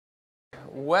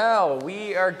Well,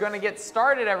 we are going to get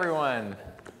started, everyone.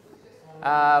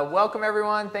 Welcome,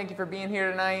 everyone. Thank you for being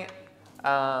here tonight.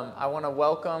 I want to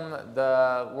welcome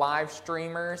the live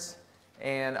streamers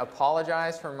and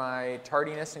apologize for my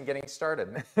tardiness in getting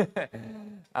started.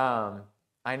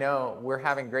 I know we're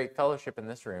having great fellowship in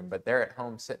this room, but they're at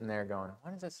home sitting there going,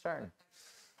 when is it starting?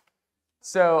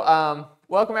 So,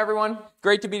 welcome, everyone.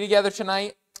 Great to be together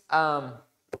tonight.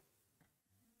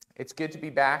 It's good to be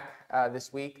back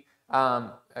this week.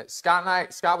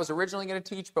 Scott was originally going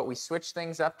to teach, but we switched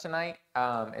things up tonight,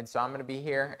 and so I'm going to be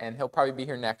here, and he'll probably be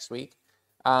here next week.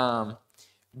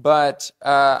 But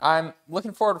I'm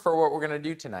looking forward for what we're going to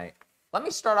do tonight. Let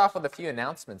me start off with a few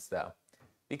announcements, though,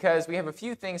 because we have a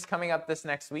few things coming up this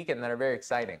next weekend that are very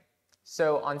exciting.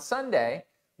 So on Sunday,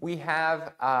 we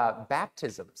have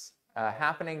baptisms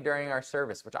happening during our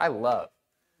service, which I love.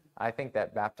 I think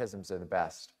that baptisms are the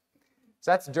best. So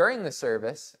that's during the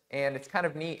service, and it's kind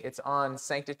of neat. It's on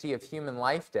Sanctity of Human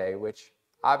Life Day, which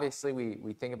obviously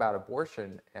we think about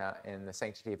abortion in the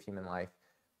sanctity of human life,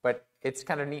 but it's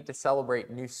kind of neat to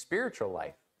celebrate new spiritual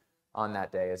life on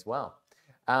that day as well.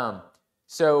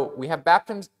 So we have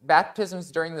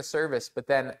baptisms during the service, but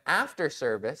then after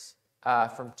service,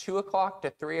 from 2 o'clock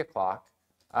to 3 o'clock,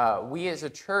 we as a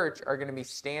church are going to be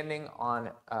standing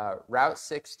on Route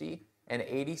 60 and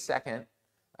 82nd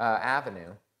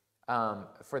Avenue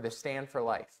for the Stand for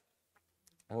Life.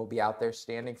 And we'll be out there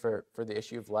standing for the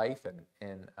issue of life, and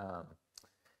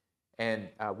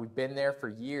we've been there for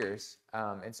years,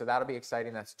 and so that'll be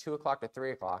exciting. That's 2 o'clock to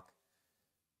 3 o'clock.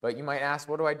 But you might ask,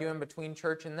 what do I do in between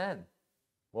church and then?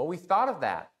 Well, we thought of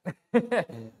that.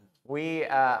 We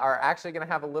are actually going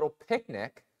to have a little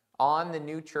picnic on the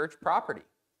new church property.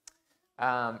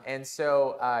 And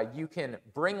so you can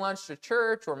bring lunch to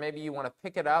church, or maybe you want to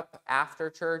pick it up after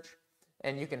church,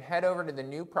 and you can head over to the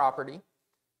new property,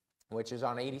 which is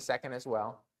on 82nd as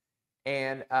well.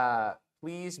 And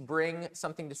please bring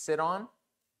something to sit on.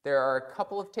 There are a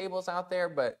couple of tables out there,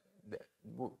 but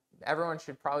everyone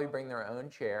should probably bring their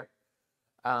own chair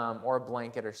or a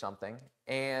blanket or something.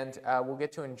 And we'll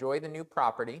get to enjoy the new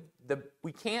property.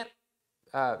 We can't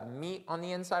meet on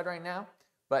the inside right now,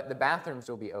 but the bathrooms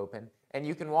will be open. And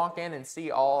you can walk in and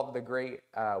see all of the great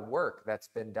work that's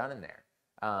been done in there.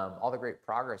 All the great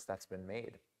progress that's been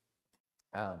made.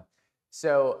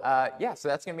 So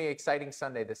that's going to be an exciting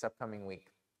Sunday this upcoming week.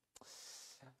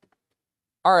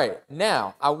 All right,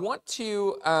 now I want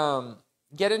to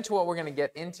get into what we're going to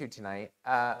get into tonight.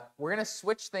 We're going to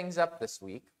switch things up this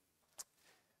week.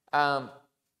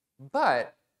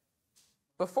 But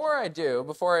before I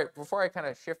kind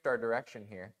of shift our direction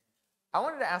here, I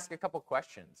wanted to ask a couple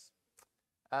questions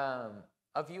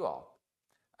of you all,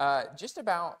 just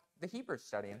about the Hebrew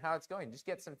study and how it's going. Just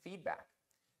get some feedback.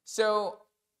 So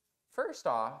first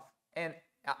off, and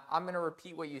I'm going to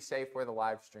repeat what you say for the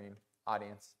live stream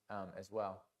audience as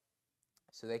well,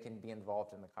 so they can be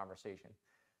involved in the conversation.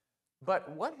 But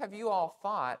what have you all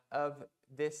thought of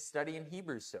this study in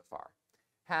Hebrews so far?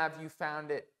 Have you found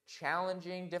it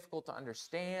challenging, difficult to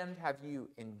understand? Have you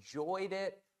enjoyed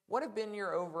it? What have been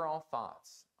your overall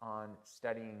thoughts on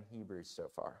studying Hebrews so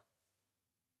far?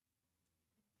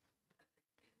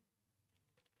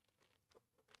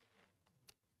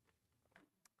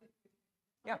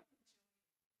 Yeah.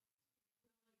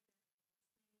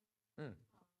 Mm.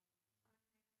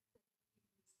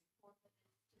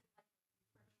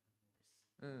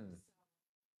 Mm.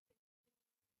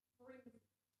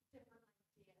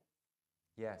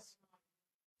 Yes.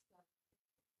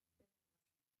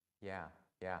 Yeah.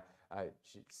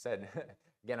 She said,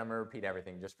 again, I'm going to repeat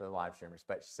everything just for the live streamers,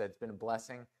 but she said it's been a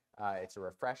blessing. It's a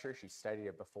refresher. She studied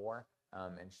it before,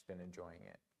 and she's been enjoying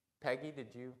it. Peggy,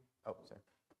 did you? Oh, sorry.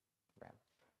 Brad.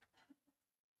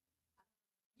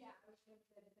 Yeah, I was going to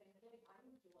say the same thing. I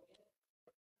enjoy it.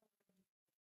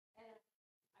 And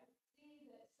I see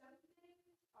that some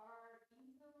things are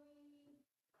easily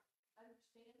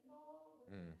understandable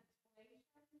with an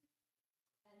explanation.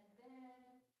 And then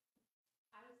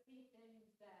I see things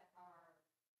that are,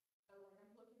 like I'm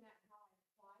looking at how I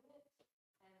apply it,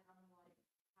 and I'm like,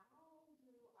 how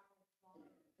do I apply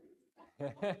it?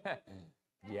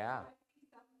 Yeah. I see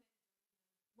something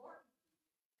more.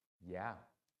 Yeah.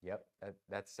 Yep.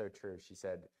 That's so true. She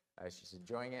said she's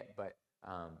enjoying it, but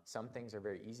some things are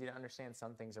very easy to understand.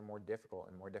 Some things are more difficult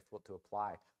to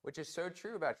apply, which is so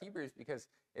true about Hebrews because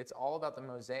it's all about the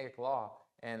Mosaic Law.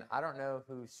 And I don't know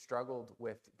who struggled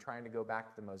with trying to go back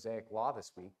to the Mosaic Law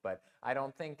this week, but I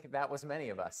don't think that was many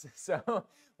of us. So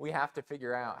we have to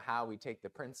figure out how we take the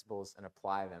principles and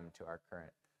apply them to our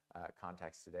current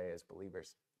context today as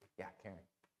believers. Yeah, Karen.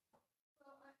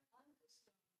 Well, I'm just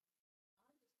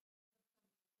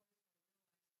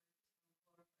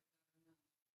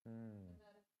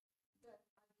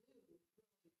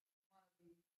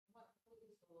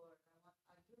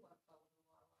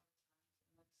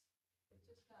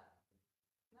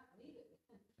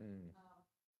Mm.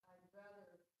 I'd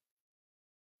rather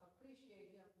appreciate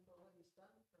him for what he's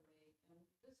done for me, and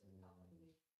this is helping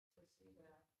me to see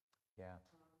that. Yeah.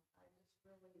 I just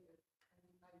really,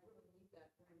 I really need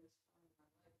that during this time in my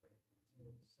life right now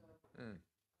too. So Mm.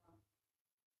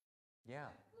 Yeah.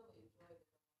 I really enjoyed it.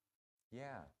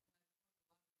 Yeah.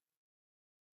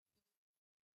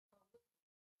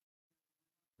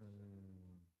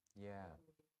 Yeah.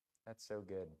 That's so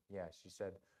good. Yeah, she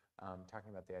said,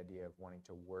 talking about the idea of wanting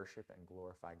to worship and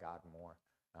glorify God more,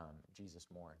 Jesus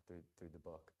more through the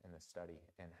book and the study,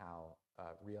 and how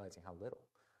realizing how little.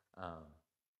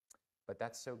 But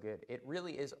that's so good. It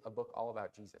really is a book all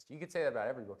about Jesus. You could say that about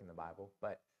every book in the Bible,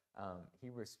 but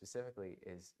Hebrews specifically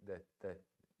is the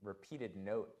repeated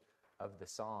note of the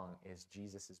song is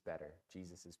Jesus is better,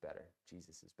 Jesus is better,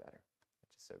 Jesus is better,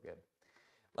 which is so good.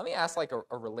 Let me ask like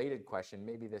a related question.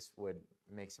 Maybe this would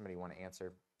make somebody want to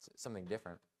answer something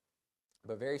different,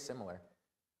 but very similar.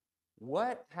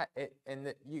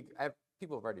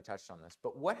 People have already touched on this,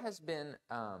 but what has been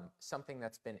something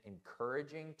that's been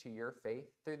encouraging to your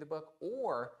faith through the book,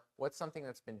 or what's something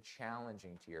that's been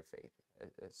challenging to your faith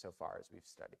so far as we've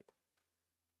studied?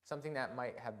 Something that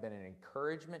might have been an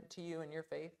encouragement to you in your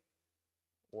faith,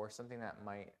 or something that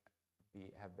might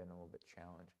have been a little bit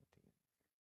challenging to you?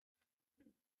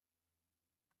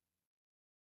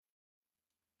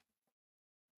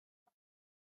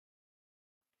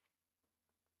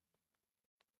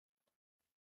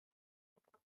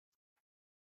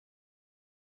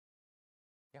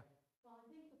 Yeah. Well,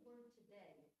 I think the word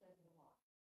today says a lot.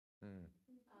 Mm.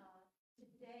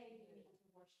 Today we need to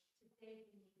worship. Today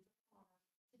we need to honor.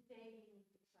 Today we need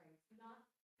to praise. Not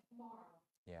tomorrow,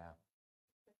 Yeah.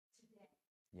 but today.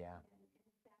 Yeah. And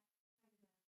that kind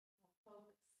of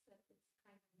focus that it's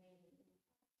kind of made me.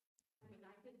 I mean,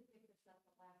 I didn't pick this up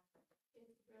the last time.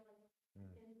 It's really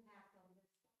impact on this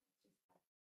one. It's just like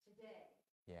today.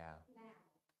 Yeah. Now.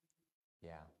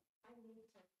 Yeah. I need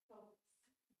to focus.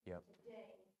 Yep.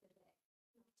 Today is the day.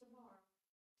 Not tomorrow.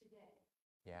 Today.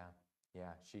 Yeah.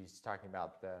 Yeah. She's talking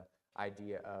about the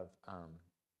idea of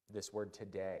this word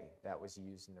today that was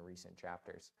used in the recent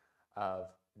chapters,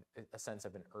 of a sense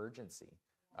of an urgency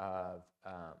of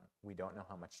we don't know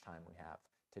how much time we have.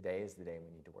 Today is the day we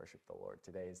need to worship the Lord.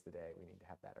 Today is the day we need to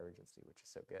have that urgency, which is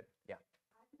so good. Yeah.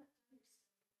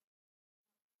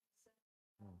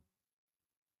 Mm.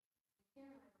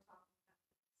 Karen and I were talking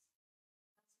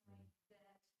about this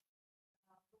last night,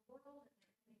 that the world and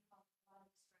everything causes a lot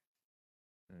of distraction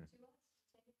to us to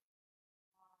take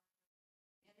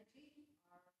our energy,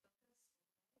 our focus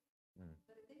away.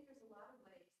 But I think there's a lot of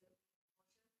ways that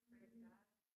we can worship,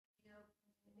 praise God. You know,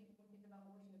 I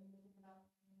think when we think about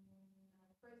worship, we think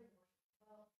about praise and worship.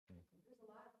 Well, there's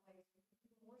a lot of ways you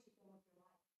can worship Him with your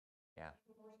life. Yeah.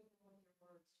 You can worship Him with your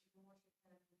words. You can worship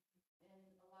Him in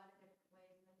a lot of different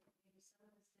ways. And I think maybe some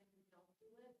of us think we don't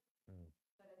do it.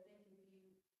 But I think if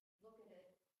you look at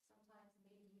it, sometimes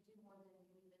maybe you do more than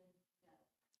you even know.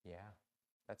 Yeah.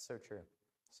 That's so true.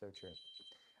 So true.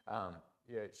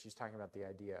 Yeah, she's talking about the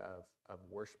idea of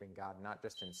worshiping God, not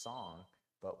just in song,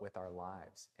 but with our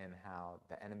lives, and how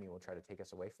the enemy will try to take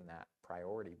us away from that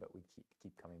priority, but we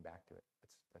keep coming back to it.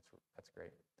 That's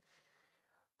great.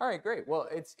 All right, great. Well,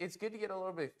 it's good to get a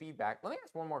little bit of feedback. Let me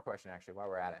ask one more question, actually, while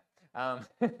we're at it.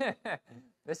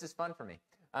 This is fun for me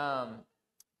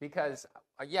because,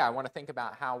 I want to think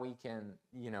about how we can,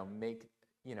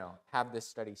 have this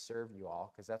study serve you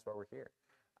all, because that's why we're here.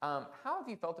 How have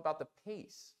you felt about the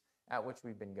pace at which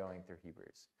we've been going through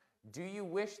Hebrews? Do you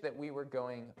wish that we were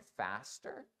going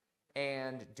faster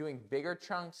and doing bigger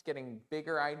chunks, getting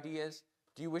bigger ideas?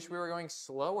 Do you wish we were going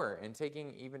slower and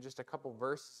taking even just a couple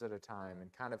verses at a time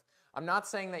and kind of, I'm not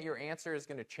saying that your answer is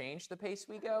going to change the pace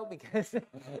we go, because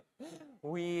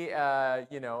we, are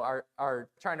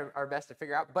trying our best to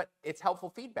figure out, but it's helpful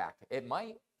feedback. It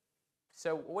might.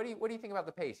 So what do you think about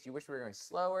the pace? Do you wish we were going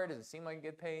slower? Does it seem like a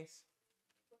good pace?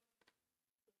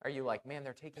 Are you like, man,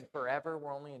 they're taking forever,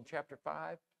 we're only in chapter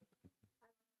 5?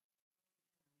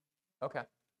 Okay.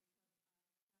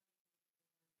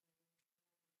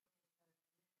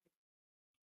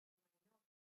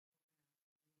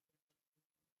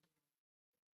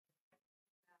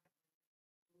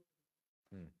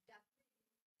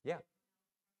 Yeah.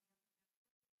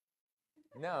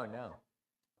 No.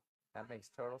 That makes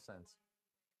total sense.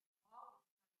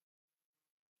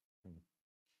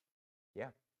 Yeah.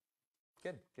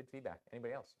 Good feedback.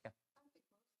 Anybody else? Yeah.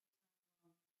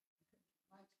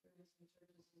 My experience in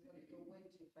churches is that you go way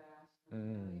too fast.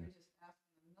 You're just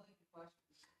asking a million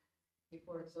questions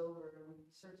before it's over, and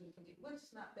searching for the, which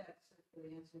is not bad to search for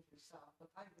the answers yourself, but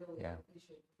I really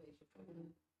appreciate the pace you're putting in.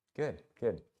 Good.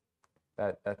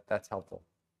 That's helpful.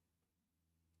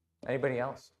 Anybody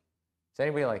else? Is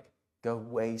anybody like, go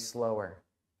way slower?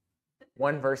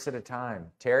 One verse at a time.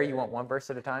 Terry, you want one verse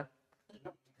at a time?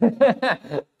 Hebrews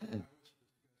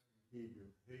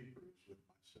with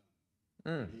my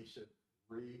son. He said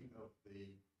 3 of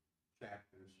the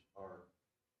chapters are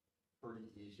pretty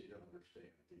easy to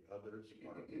understand. The others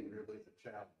are really a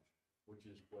challenge, which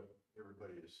is what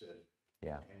everybody has said.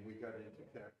 Yeah. And we got into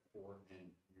chapter 4, and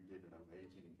you did an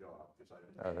amazing job because I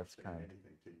didn't that's understand kind.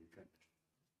 anything till you finished.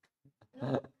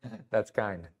 That's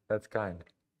kind. That's kind.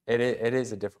 It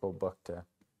is a difficult book to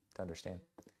understand.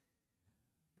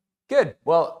 Good.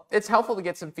 Well, it's helpful to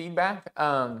get some feedback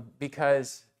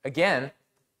because, again,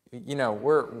 you know,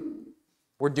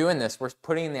 we're doing this. We're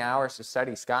putting in the hours to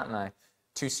study, Scott and I,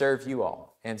 to serve you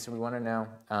all. And so we want to know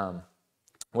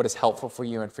what is helpful for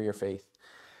you and for your faith.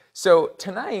 So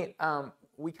tonight,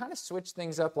 we kind of switched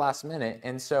things up last minute,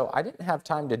 and so I didn't have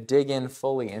time to dig in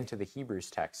fully into the Hebrews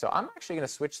text. So I'm actually going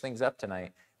to switch things up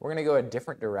tonight. We're going to go a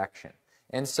different direction.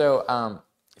 And so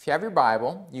if you have your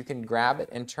Bible, you can grab it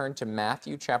and turn to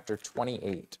Matthew chapter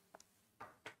 28.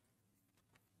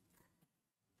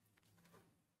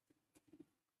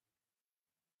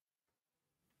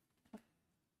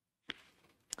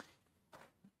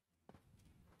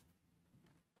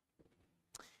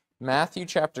 Matthew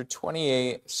chapter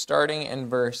 28, starting in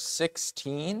verse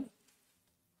 16, and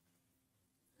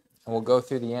we'll go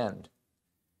through the end.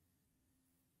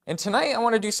 And tonight I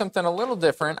want to do something a little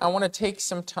different. I want to take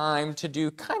some time to do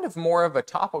kind of more of a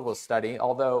topical study,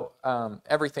 although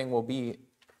everything will be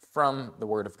from the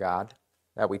Word of God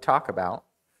that we talk about.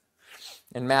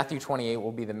 And Matthew 28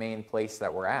 will be the main place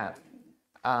that we're at.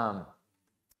 But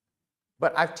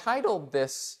I've titled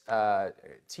this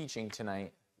teaching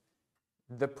tonight,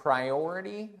 The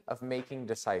Priority of Making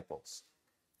Disciples.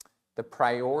 The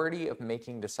priority of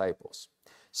making disciples.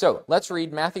 So let's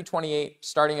read Matthew 28,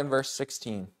 starting in verse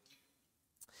 16.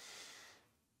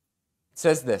 It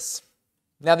says this,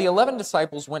 Now the 11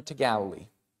 disciples went to Galilee,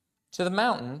 to the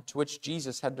mountain to which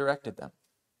Jesus had directed them.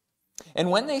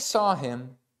 And when they saw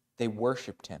him, they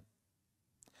worshipped him.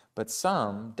 But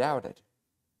some doubted.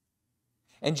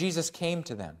 And Jesus came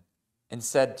to them and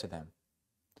said to them,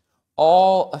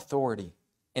 All authority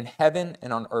in heaven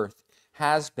and on earth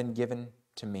has been given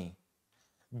to me.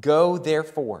 Go,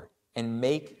 therefore, and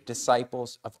make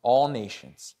disciples of all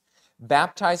nations,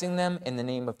 baptizing them in the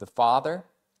name of the Father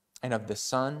and of the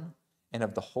Son and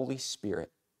of the Holy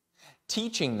Spirit,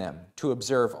 teaching them to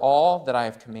observe all that I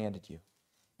have commanded you.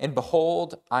 And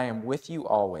behold, I am with you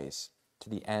always to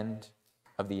the end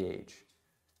of the age.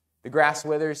 The grass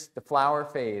withers, the flower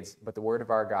fades, but the word of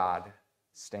our God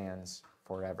stands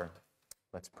forever.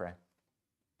 Let's pray.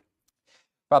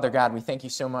 Father God, we thank you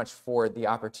so much for the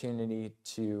opportunity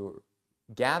to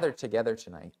gather together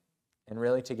tonight and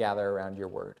really to gather around your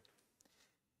word.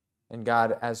 And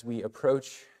God, as we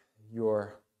approach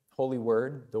your holy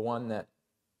word, the one that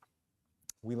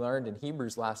we learned in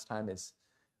Hebrews last time is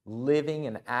living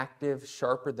and active,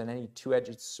 sharper than any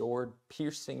two-edged sword,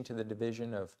 piercing to the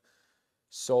division of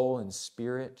soul and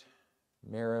spirit,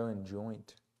 marrow and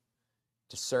joint,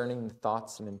 discerning the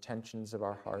thoughts and intentions of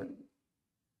our heart.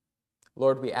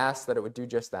 Lord, we ask that it would do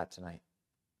just that tonight,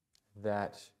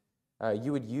 that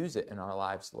you would use it in our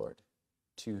lives, Lord,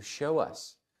 to show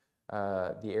us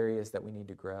the areas that we need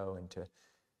to grow and to,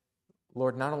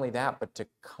 Lord, not only that, but to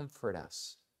comfort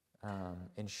us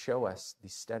and show us the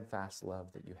steadfast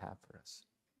love that you have for us.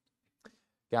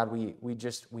 God,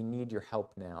 we need your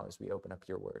help now as we open up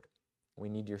your word. We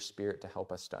need your Spirit to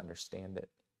help us to understand it.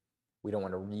 We don't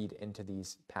want to read into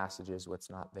these passages what's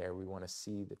not there. We want to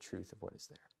see the truth of what is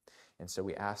there. And so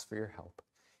we ask for your help.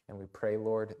 And we pray,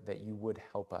 Lord, that you would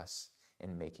help us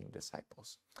in making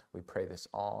disciples. We pray this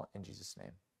all in Jesus'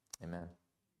 name. Amen.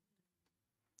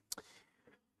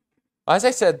 As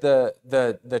I said,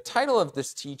 the title of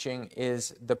this teaching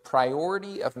is The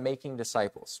Priority of Making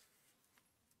Disciples.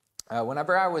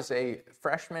 Whenever I was a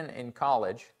freshman in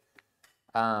college,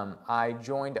 I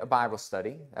joined a Bible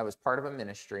study that was part of a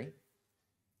ministry.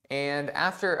 And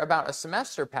after about a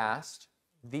semester passed,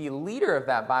 the leader of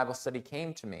that Bible study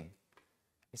came to me.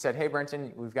 He said, "Hey,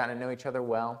 Brenton, we've gotten to know each other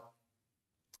well.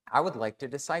 I would like to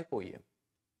disciple you."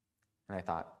 And I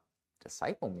thought,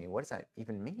 disciple me? What does that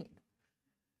even mean?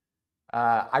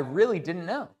 I really didn't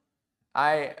know.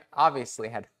 I obviously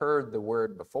had heard the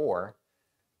word before,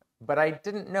 but I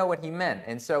didn't know what he meant.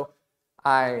 And so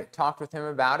I talked with him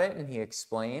about it, and he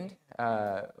explained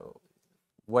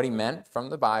what he meant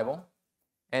from the Bible,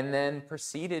 and then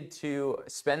proceeded to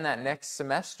spend that next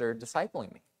semester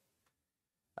discipling me.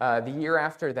 The year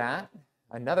after that,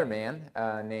 another man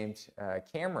named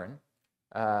Cameron,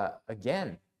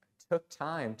 again, took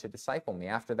time to disciple me.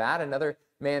 After that, another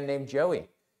man named Joey.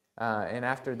 And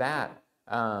after that,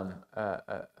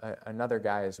 another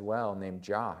guy as well named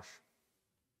Josh.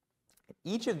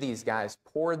 Each of these guys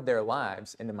poured their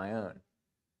lives into my own.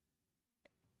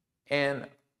 And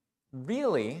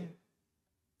really,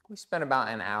 we spent about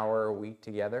an hour a week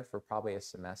together for probably a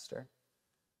semester.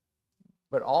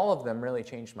 But all of them really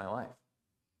changed my life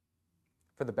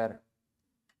for the better.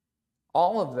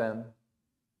 All of them,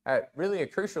 at really a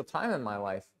crucial time in my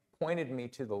life, pointed me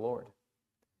to the Lord.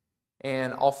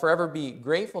 And I'll forever be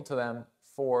grateful to them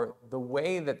for the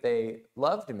way that they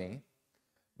loved me,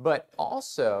 but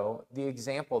also the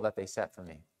example that they set for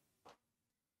me.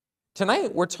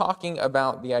 Tonight, we're talking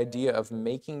about the idea of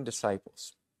making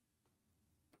disciples.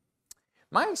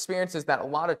 My experience is that a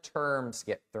lot of terms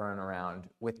get thrown around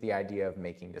with the idea of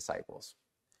making disciples.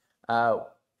 I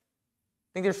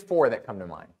think there's 4 that come to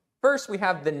mind. First, we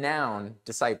have the noun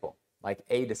disciple, like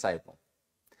a disciple.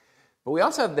 But we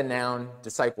also have the noun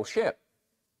discipleship.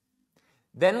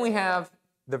 Then we have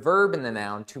the verb in the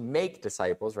noun to make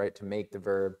disciples, right? To make the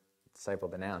verb, disciple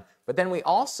the noun. But then we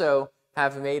also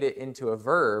have made it into a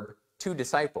verb to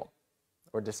disciple,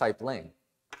 or discipling.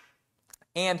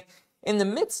 And in the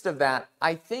midst of that,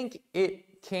 I think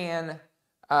it can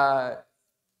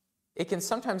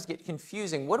sometimes get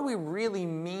confusing. What do we really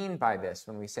mean by this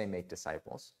when we say make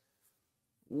disciples?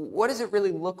 What does it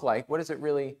really look like? What does it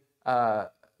really, how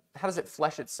does it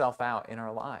flesh itself out in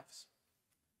our lives?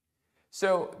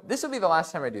 So this will be the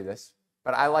last time I do this,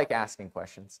 but I like asking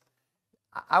questions.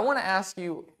 I want to ask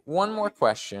you one more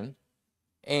question,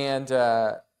 and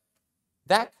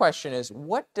that question is,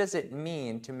 what does it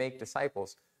mean to make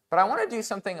disciples? But I want to do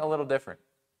something a little different,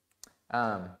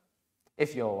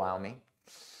 if you'll allow me.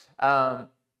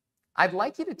 I'd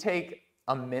like you to take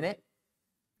a minute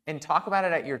and talk about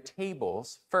it at your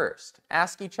tables first.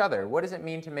 Ask each other, what does it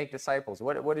mean to make disciples?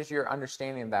 What is your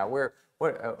understanding of that?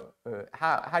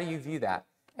 How do you view that?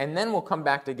 And then we'll come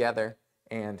back together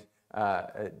and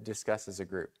discuss as a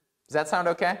group. Does that sound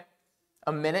okay?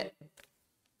 A minute?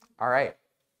 All right.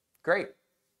 Great.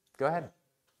 Go ahead.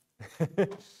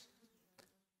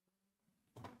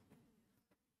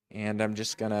 And I'm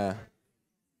just going to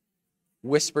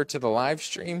whisper to the live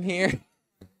stream here.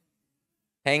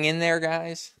 Hang in there,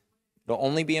 guys. It'll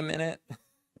only be a minute.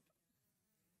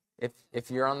 If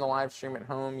you're on the live stream at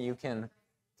home, you can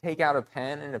take out a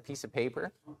pen and a piece of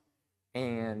paper,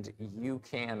 and you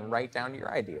can write down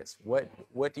your ideas.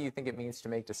 What do you think it means to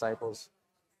make disciples?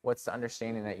 What's the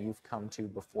understanding that you've come to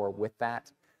before with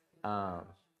that?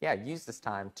 Use this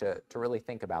time to really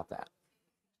think about that.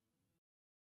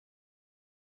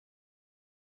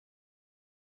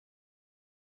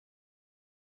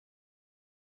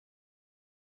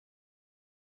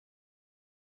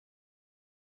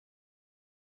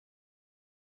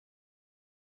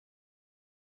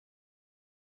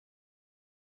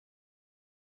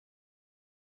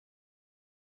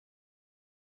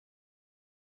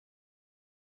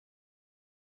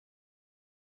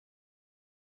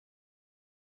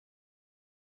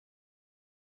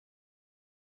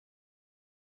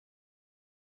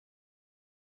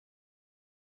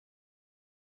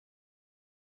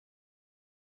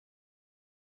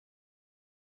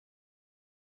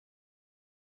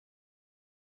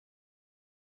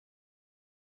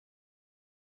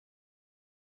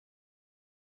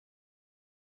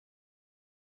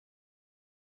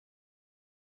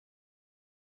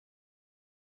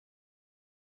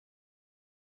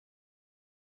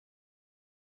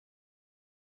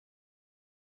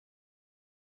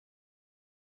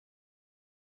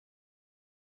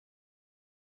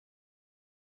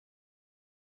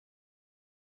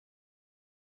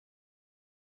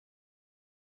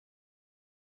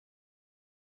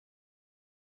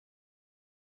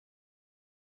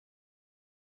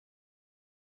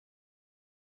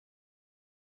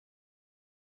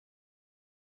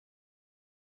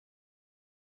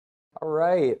 All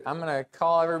right, I'm going to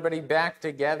call everybody back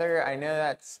together. I know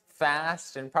that's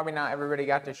fast and probably not everybody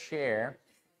got to share,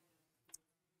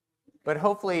 but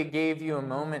hopefully it gave you a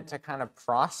moment to kind of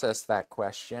process that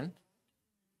question.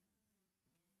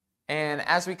 And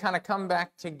as we kind of come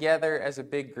back together as a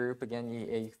big group, again,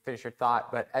 you finish your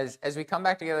thought, but as we come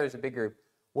back together as a big group,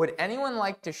 would anyone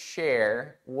like to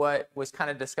share what was kind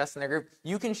of discussed in their group?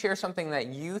 You can share something that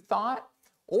you thought,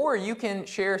 or you can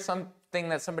share something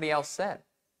that somebody else said.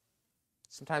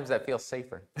 Sometimes that feels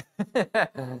safer.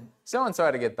 So-and-so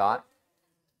had a good thought.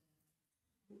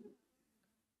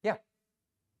 Yeah.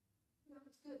 No,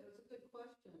 it's good. It was a good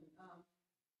question.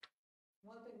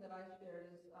 One thing that I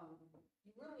shared is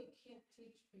you really can't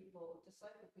teach people,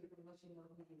 disciple people, unless you know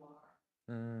who you are.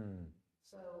 Mm.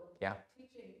 So Yeah.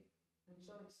 teaching and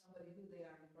showing somebody who they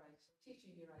are in Christ,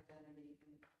 teaching your identity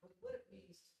and what it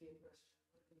means to be a Christian,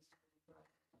 what it means to be in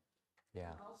Christ.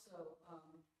 Yeah. And also,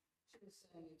 she was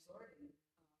saying exhorting.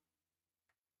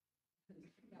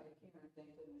 Not a Karen,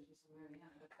 thank goodness she's a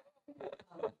Marianne, but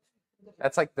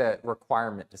That's like the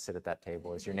requirement to sit at that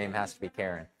table is your name has to be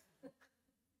Karen.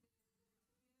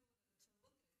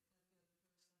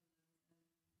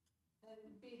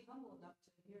 and be humble enough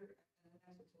to hear an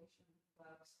exhortation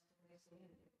about something they say in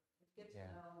you. Get to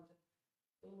Yeah. know and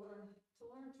to learn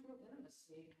true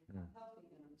intimacy, healthy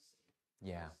intimacy.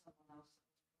 Yeah. With someone else.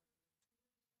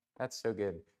 That's so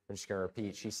good. I'm just going to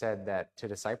repeat. She said that to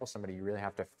disciple somebody, you really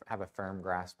have to have a firm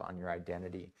grasp on your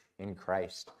identity in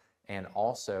Christ. And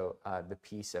also the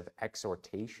piece of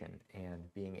exhortation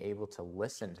and being able to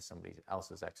listen to somebody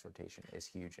else's exhortation is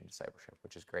huge in discipleship,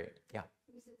 which is great. Yeah.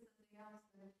 You said something else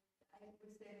that I would say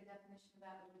the definition of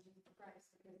that would be for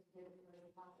Christ because he did it for the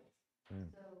apostles.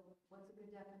 So what's a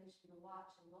good definition to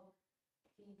watch and look?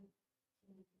 He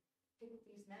picked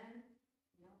these men,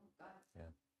 God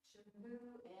showed them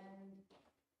who, and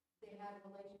they had a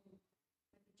relationship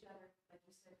with each other, like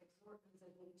you said, exhort means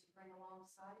that you need to bring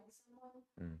alongside someone,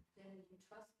 then you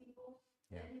trust people,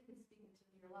 then you can speak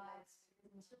into your lives,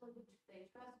 because until they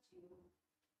trust you,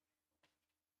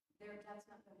 that's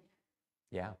not going to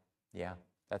happen. Yeah,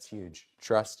 that's huge.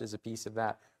 Trust is a piece of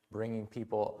that, bringing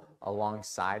people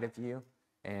alongside of you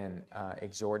and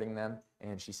exhorting them.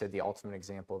 And she said the ultimate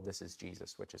example of this is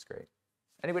Jesus, which is great.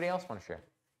 Anybody else want to share?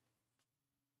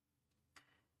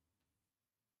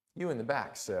 You in the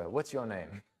back, sir. What's your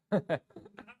name? One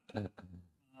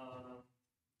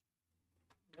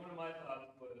of my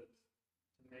thoughts was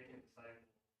to make a disciple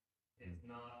is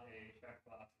not a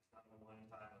checkbox, it's not a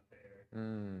one-time affair.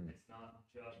 It's not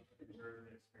just a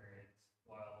conversion experience,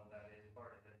 while that is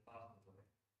part of it possibly.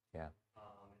 Yeah.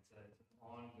 It's an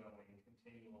ongoing,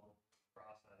 continual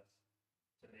process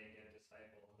to make a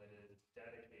disciple that is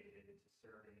dedicated to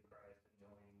serving Christ and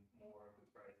knowing more of who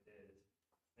Christ is,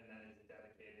 and that is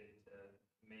dedicated to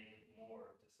make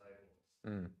more disciples.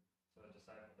 So a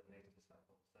disciple that makes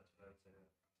disciples. That's what I would say.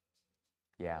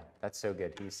 Yeah, that's so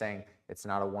good. He's saying it's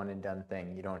not a one and done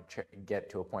thing. You don't get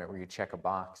to a point where you check a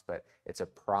box, but it's a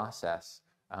process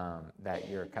that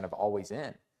you're kind of always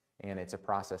in. And it's a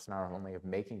process not only of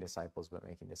making disciples, but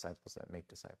making disciples that make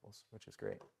disciples, which is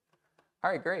great.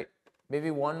 All right, great. Maybe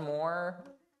one more.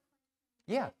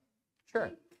 Yeah,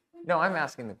 sure. No, I'm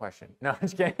asking the question. No, I'm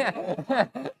just kidding. Yeah.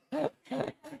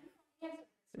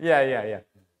 I'm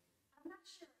not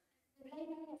sure. They may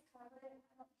have covered it.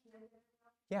 I don't hear it.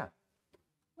 Yeah.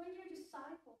 When you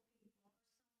disciple people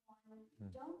or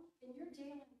someone, and you're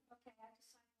dealing, okay, I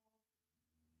disciple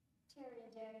Terry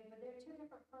and Debbie, but they're two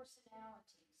different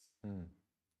personalities.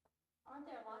 Aren't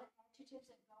there a lot of adjectives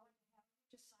that go into how you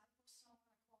disciple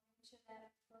someone according to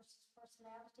that person's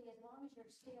personality, as long as you're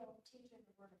still teaching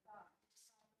the Word of God?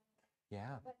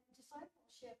 Yeah. But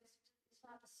discipleship is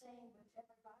not the same with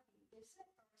everybody, is it?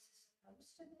 Or is it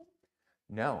supposed to be?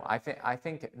 No, I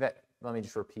think that, let me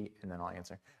just repeat and then I'll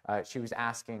answer. She was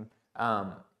asking,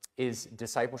 is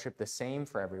discipleship the same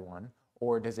for everyone,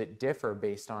 or does it differ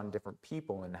based on different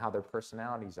people and how their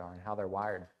personalities are and how they're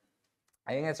wired?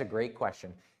 I think that's a great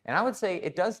question. And I would say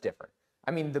it does differ.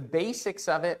 I mean, the basics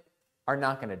of it are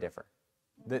not going to differ.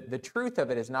 The truth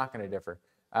of it is not going to differ.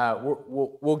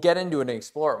 We'll get into it and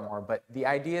explore it more, but the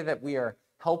idea that we are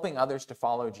helping others to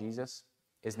follow Jesus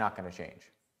is not going to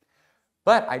change.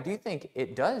 But I do think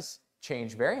it does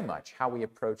change very much how we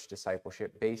approach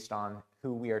discipleship based on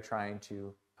who we are trying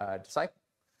to disciple.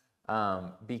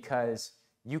 Because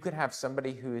you could have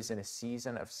somebody who is in a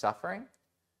season of suffering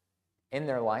in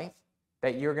their life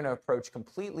that you're going to approach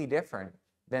completely different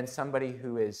than somebody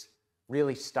who is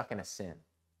really stuck in a sin,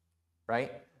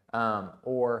 right?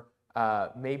 Or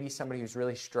maybe somebody who's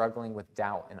really struggling with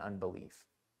doubt and unbelief.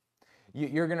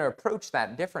 You're going to approach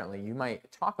that differently. You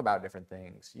might talk about different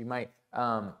things. You might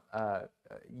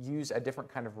use a different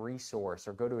kind of resource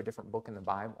or go to a different book in the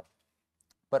Bible.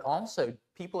 But also,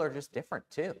 people are just different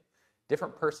too.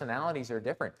 Different personalities are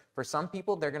different. For some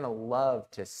people, they're going to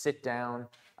love to sit down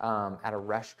at a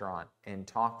restaurant and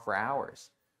talk for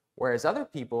hours. Whereas other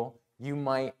people, you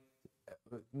might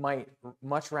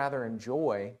much rather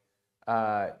enjoy,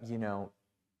 taking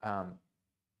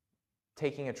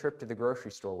a trip to the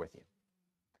grocery store with you.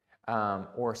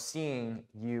 Or seeing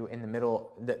you in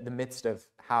the midst of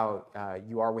how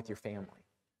you are with your family.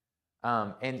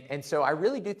 And so I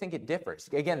really do think it differs.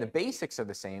 Again, the basics are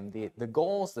the same, the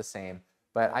goal's the same,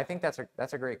 but I think that's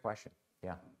a great question.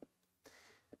 Yeah.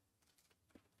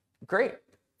 Great.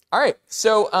 All right.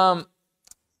 So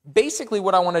basically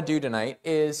what I want to do tonight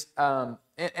is, and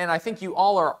I think you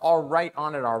all are all right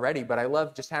on it already, but I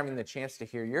love just having the chance to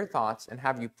hear your thoughts and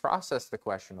have you process the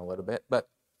question a little bit. But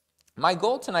my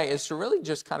goal tonight is to really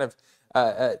just kind of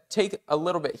take a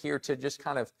little bit here to just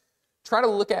kind of try to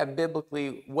look at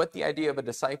biblically what the idea of a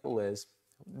disciple is,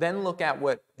 then look at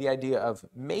what the idea of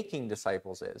making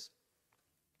disciples is,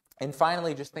 and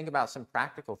finally just think about some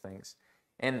practical things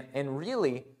and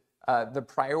really the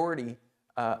priority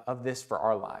of this for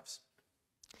our lives.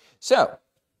 So,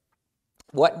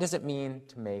 what does it mean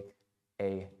to make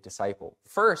a disciple?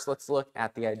 First, let's look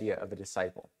at the idea of a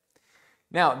disciple.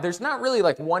 Now, there's not really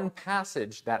like one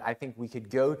passage that I think we could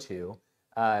go to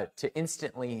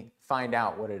instantly find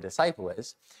out what a disciple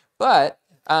is, but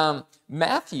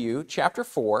Matthew chapter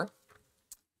 4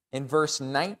 in verse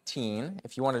 19,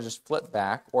 if you want to just flip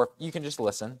back, or you can just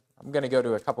listen. I'm going to go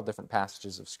to a couple different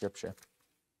passages of Scripture.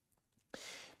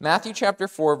 Matthew chapter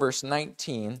 4, verse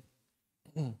 19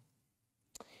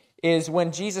 is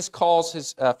when Jesus calls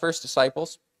his first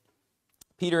disciples,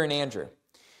 Peter and Andrew.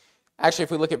 Actually,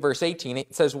 if we look at verse 18,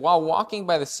 it says, "While walking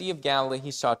by the Sea of Galilee, he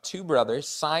saw two brothers,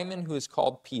 Simon, who is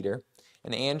called Peter,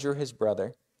 and Andrew, his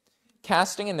brother,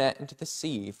 casting a net into the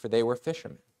sea, for they were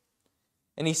fishermen.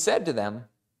 And he said to them,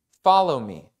 'Follow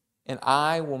me, and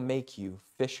I will make you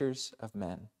fishers of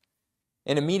men.'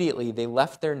 And immediately they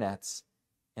left their nets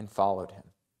and followed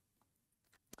him."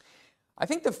 I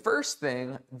think the first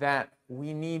thing that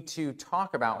we need to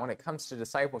talk about when it comes to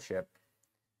discipleship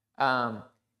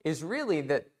is really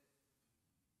that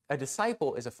a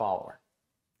disciple is a follower.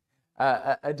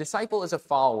 A disciple is a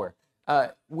follower.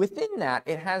 Within that,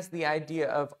 it has the idea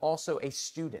of also a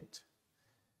student.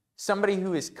 Somebody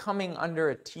who is coming under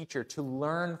a teacher to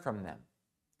learn from them,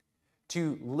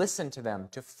 to listen to them,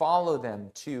 to follow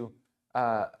them, to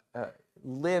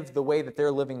live the way that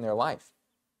they're living their life.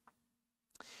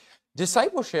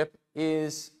 Discipleship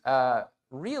is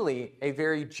really a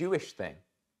very Jewish thing.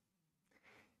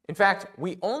 In fact,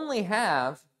 we only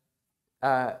have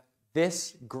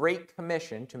this great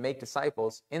commission to make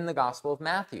disciples in the Gospel of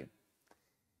Matthew.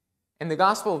 And the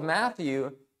Gospel of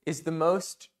Matthew is the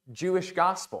most Jewish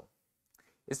gospel.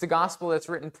 It's the gospel that's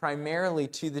written primarily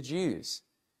to the Jews.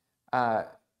 A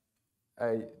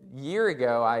year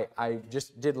ago, I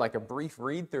just did like a brief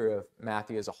read-through of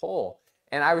Matthew as a whole,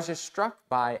 and I was just struck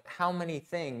by how many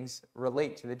things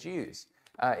relate to the Jews.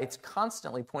 It's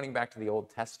constantly pointing back to the Old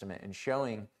Testament and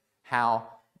showing how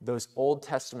those Old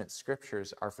Testament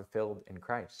scriptures are fulfilled in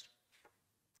Christ.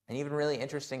 And even really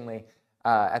interestingly,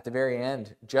 at the very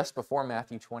end, just before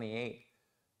Matthew 28,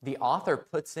 the author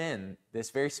puts in this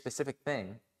very specific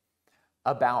thing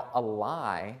about a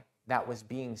lie that was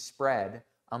being spread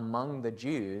among the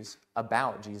Jews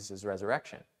about Jesus'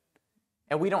 resurrection.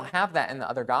 And we don't have that in the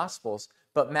other Gospels,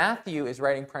 but Matthew is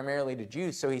writing primarily to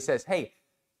Jews, so he says, hey,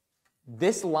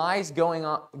 this lie's going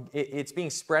on, it's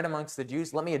being spread amongst the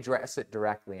Jews. Let me address it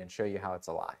directly and show you how it's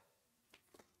a lie.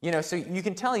 You know, so you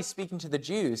can tell he's speaking to the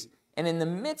Jews, and in the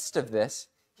midst of this,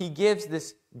 he gives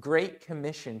this great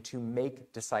commission to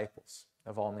make disciples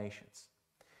of all nations.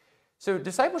 So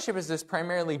discipleship is this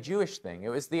primarily Jewish thing. It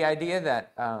was the idea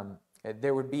that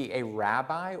there would be a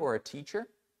rabbi or a teacher,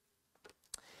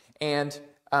 and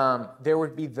there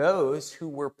would be those who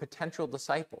were potential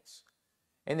disciples.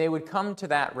 And they would come to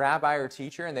that rabbi or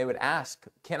teacher and they would ask,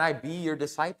 can I be your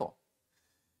disciple?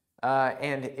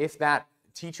 And if that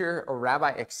teacher or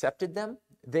rabbi accepted them,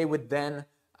 they would then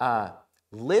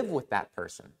live with that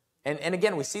person. And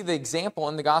again, we see the example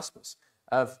in the Gospels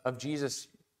of Jesus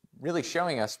really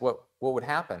showing us what would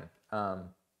happen,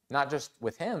 not just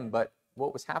with him, but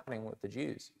what was happening with the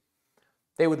Jews.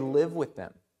 They would live with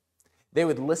them. They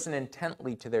would listen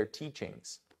intently to their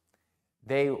teachings.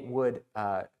 They would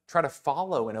try to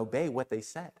follow and obey what they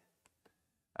said.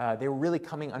 They were really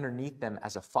coming underneath them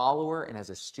as a follower and as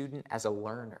a student, as a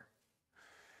learner.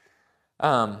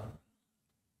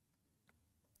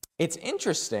 It's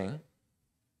interesting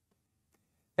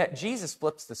that Jesus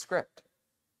flips the script.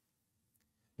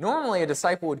 Normally, a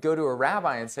disciple would go to a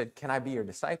rabbi and said, can I be your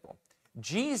disciple?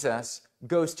 Jesus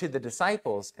goes to the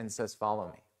disciples and says, follow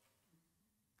me.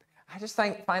 I just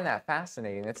find that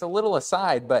fascinating. It's a little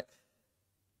aside, but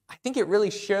I think it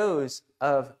really shows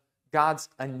of God's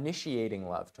initiating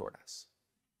love toward us.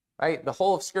 Right? The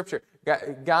whole of Scripture,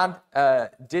 God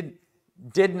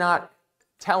did not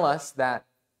tell us that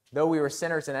though we were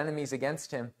sinners and enemies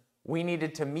against him, we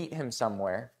needed to meet him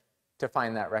somewhere to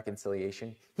find that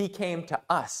reconciliation. He came to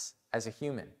us as a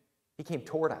human. He came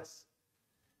toward us.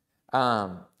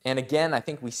 And again, I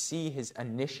think we see his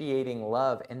initiating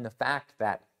love in the fact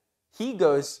that he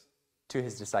goes to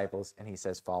his disciples and he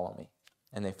says, follow me.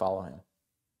 And they follow him.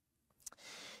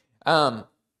 So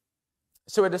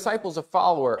a disciple is a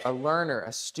follower, a learner,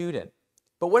 a student.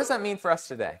 But what does that mean for us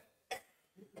today?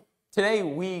 Today,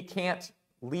 we can't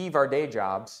leave our day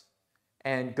jobs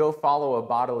and go follow a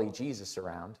bodily Jesus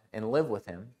around and live with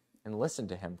him and listen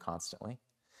to him constantly.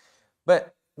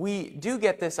 But we do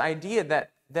get this idea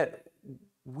that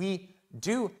we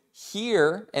do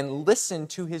hear and listen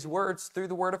to his words through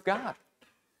the Word of God.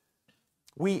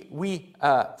 We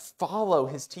follow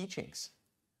his teachings.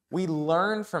 We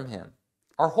learn from him.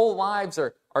 Our whole lives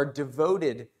are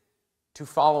devoted to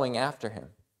following after him.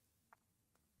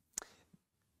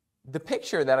 The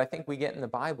picture that I think we get in the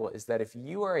Bible is that if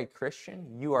you are a Christian,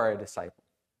 you are a disciple.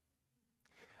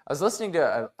 I was listening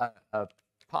to a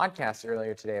podcast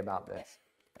earlier today about this,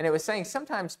 and it was saying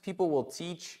sometimes people will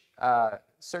teach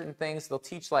certain things. They'll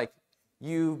teach like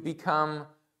you become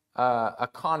a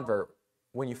convert.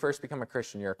 When you first become a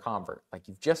Christian, you're a convert, like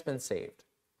you've just been saved.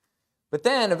 But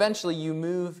then eventually you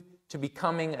move to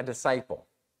becoming a disciple.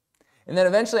 And then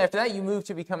eventually after that, you move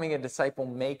to becoming a disciple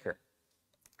maker.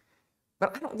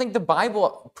 But I don't think the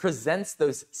Bible presents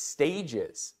those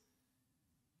stages.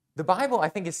 The Bible, I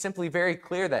think, is simply very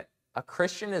clear that a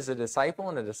Christian is a disciple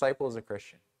and a disciple is a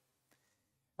Christian.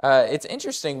 It's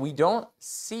interesting, we don't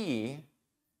see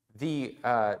the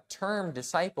term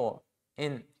disciple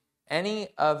in any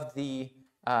of the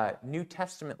New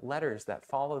Testament letters that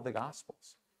follow the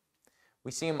Gospels. We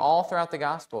see him all throughout the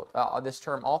Gospel, this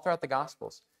term all throughout the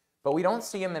Gospels, but we don't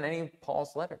see him in any of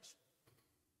Paul's letters.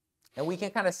 And we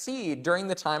can kind of see during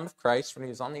the time of Christ when he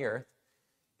was on the earth,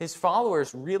 his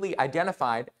followers really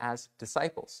identified as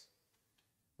disciples.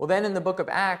 Well, then in the book of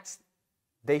Acts,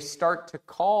 they start to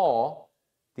call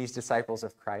these disciples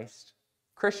of Christ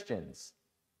Christians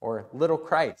or little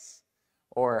Christ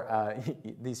or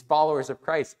these followers of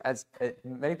Christ, as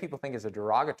many people think is a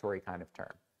derogatory kind of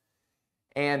term.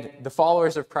 And the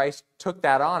followers of Christ took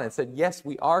that on and said, yes,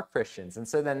 we are Christians. And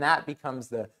so then that becomes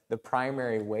the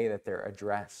primary way that they're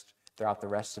addressed throughout the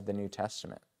rest of the New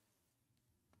Testament.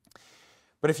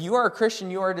 But if you are a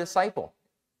Christian, you are a disciple.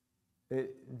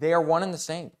 They are one and the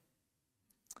same.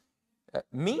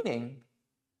 Meaning,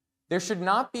 there should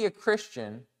not be a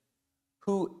Christian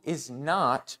who is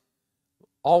not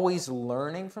always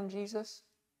learning from Jesus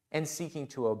and seeking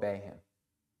to obey him.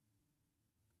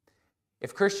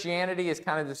 If Christianity is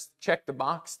kind of this check the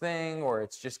box thing, or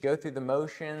it's just go through the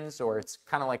motions, or it's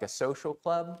kind of like a social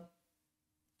club,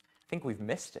 I think we've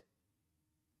missed it.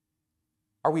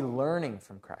 Are we learning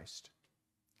from Christ?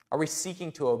 Are we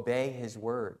seeking to obey his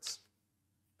words?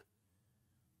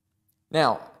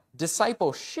 Now,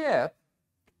 discipleship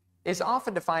is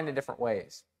often defined in different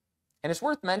ways. And it's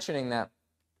worth mentioning that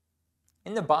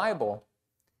in the Bible,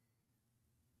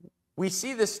 we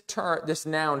see this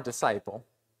noun disciple,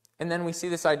 and then we see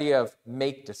this idea of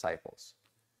make disciples.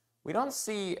 We don't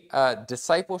see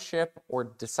discipleship or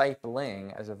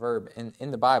discipling as a verb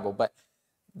in the Bible, but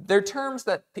they're terms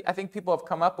that I think people have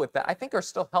come up with that I think are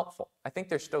still helpful. I think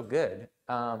they're still good.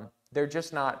 They're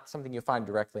just not something you find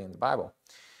directly in the Bible.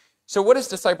 So what is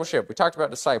discipleship? We talked about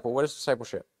disciple. What is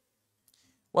discipleship?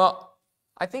 Well,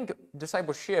 I think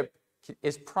discipleship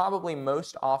is probably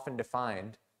most often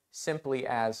defined simply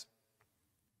as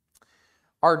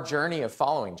our journey of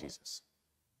following Jesus.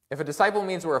 If a disciple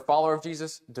means we're a follower of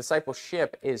Jesus,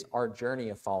 discipleship is our journey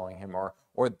of following him, or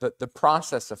the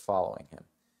process of following him.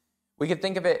 We could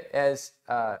think of it as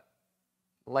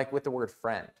like with the word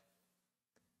friend.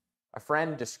 A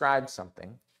friend describes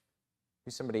something,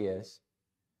 who somebody is,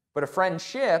 but a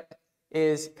friendship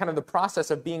is kind of the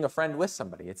process of being a friend with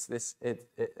somebody. It's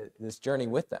this journey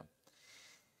with them.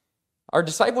 Our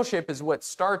discipleship is what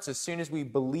starts as soon as we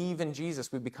believe in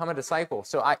Jesus. We become a disciple.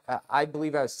 So I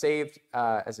believe I was saved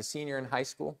as a senior in high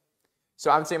school.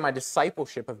 So I would say my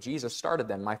discipleship of Jesus started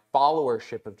then. My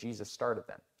followership of Jesus started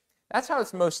then. That's how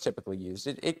it's most typically used.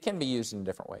 It can be used in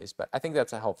different ways, but I think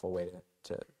that's a helpful way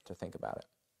to think about it.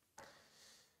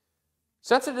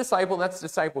 So that's a disciple, that's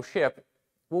discipleship.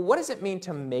 Well, what does it mean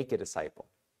to make a disciple?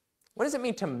 What does it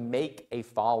mean to make a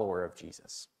follower of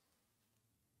Jesus?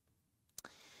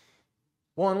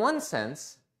 Well, in one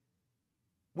sense,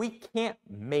 we can't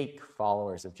make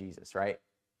followers of Jesus, right?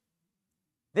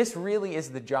 This really is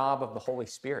the job of the Holy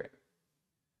Spirit.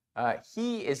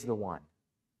 He is the one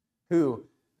who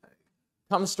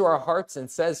comes to our hearts and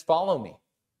says, follow me.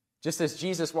 Just as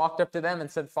Jesus walked up to them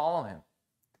and said, follow him.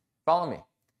 Follow me.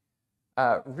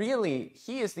 Really,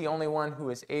 he is the only one who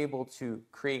is able to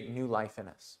create new life in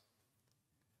us.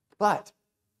 But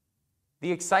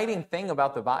the exciting thing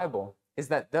about the Bible is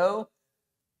that though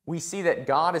we see that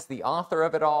God is the author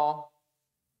of it all,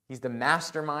 he's the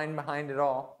mastermind behind it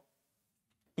all,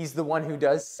 he's the one who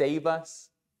does save us,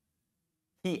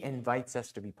 he invites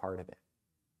us to be part of it.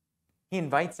 He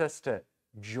invites us to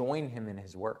join him in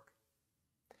his work.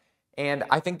 And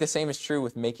I think the same is true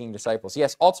with making disciples.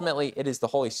 Yes, ultimately, it is the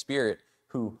Holy Spirit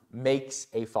who makes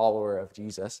a follower of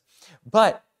Jesus,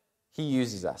 but he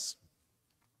uses us.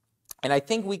 And I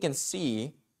think we can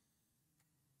see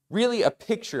really a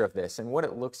picture of this and what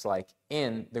it looks like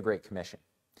in the Great Commission.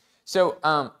 So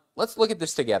let's look at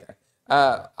this together.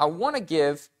 I want to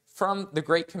give from the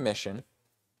Great Commission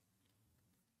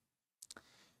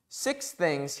 6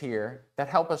 things here that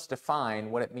help us define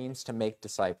what it means to make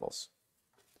disciples.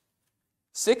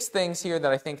 6 things here that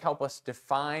I think help us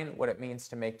define what it means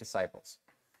to make disciples.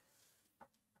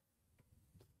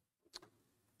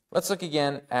 Let's look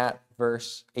again at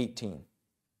verse 18.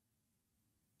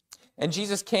 And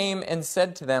Jesus came and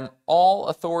said to them, all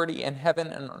authority in heaven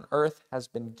and on earth has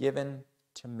been given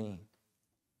to me.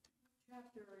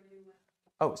 Chapter are you in?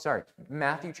 Oh, sorry.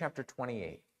 Matthew chapter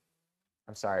 28.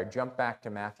 I'm sorry. I jumped back to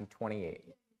Matthew 28.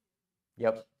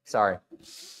 Yep. Sorry.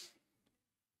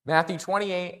 Matthew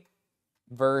 28,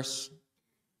 verse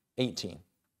 18.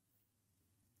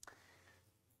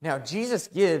 Now, Jesus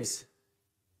gives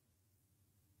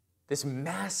this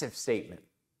massive statement.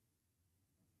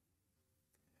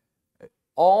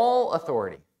 All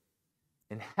authority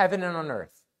in heaven and on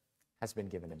earth has been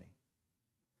given to me.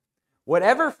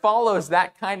 Whatever follows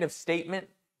that kind of statement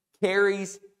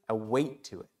carries a weight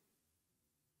to it.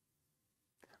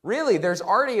 Really, there's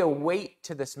already a weight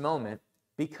to this moment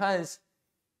because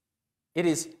it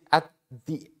is at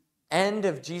the end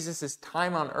of Jesus'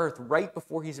 time on earth, right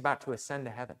before he's about to ascend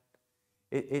to heaven.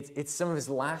 It's some of his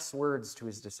last words to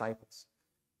his disciples.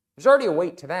 There's already a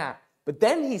weight to that, but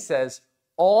then he says,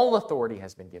 all authority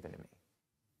has been given to me.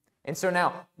 And so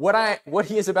now, what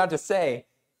he is about to say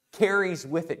carries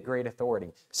with it great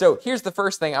authority. So here's the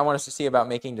first thing I want us to see about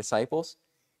making disciples.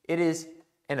 It is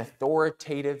an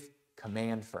authoritative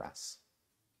command for us.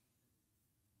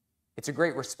 It's a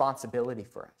great responsibility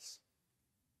for us.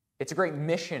 It's a great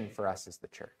mission for us as the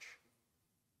church.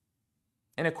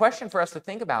 And a question for us to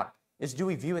think about is, do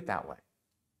we view it that way?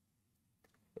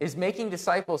 Is making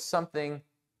disciples something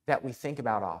that we think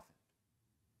about often?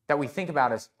 That we think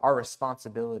about as our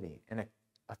responsibility and an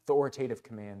authoritative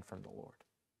command from the Lord?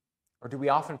 Or do we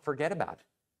often forget about it?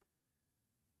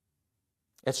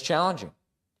 It's challenging.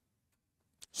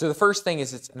 So the first thing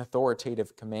is it's an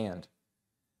authoritative command.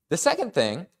 The second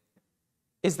thing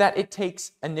is that it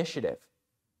takes initiative.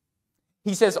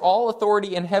 He says, all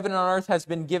authority in heaven and on earth has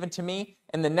been given to me.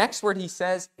 And the next word he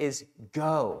says is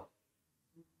go.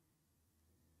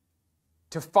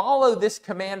 To follow this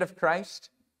command of Christ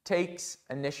takes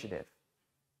initiative.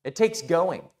 It takes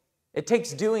going. It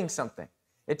takes doing something.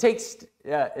 It takes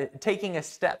taking a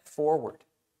step forward.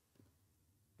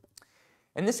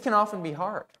 And this can often be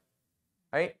hard,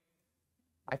 right?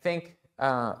 I think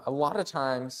a lot of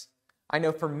times, I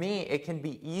know for me, it can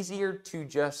be easier to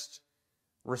just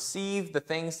receive the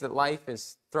things that life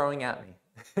is throwing at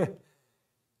me.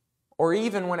 Or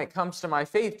even when it comes to my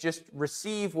faith, just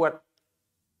receive what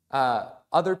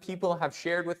other people have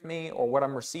shared with me or what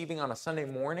I'm receiving on a Sunday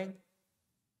morning.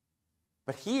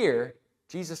 But here,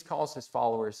 Jesus calls his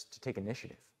followers to take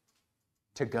initiative,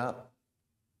 to go.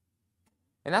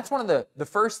 And that's one of the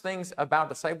first things about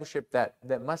discipleship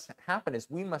that must happen is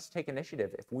we must take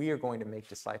initiative if we are going to make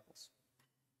disciples.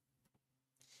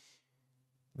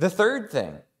 The third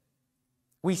thing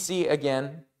we see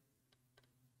again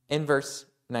in verse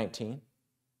 19.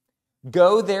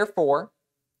 Go therefore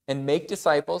and make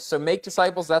disciples. So make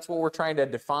disciples, that's what we're trying to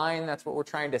define. That's what we're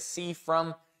trying to see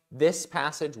from this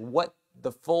passage, what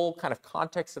the full kind of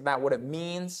context of that, what it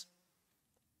means.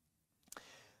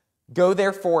 Go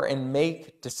therefore and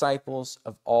make disciples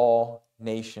of all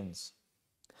nations.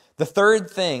 The third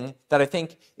thing that I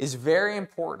think is very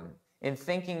important in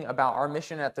thinking about our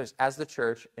mission as the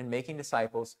church and making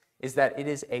disciples is that it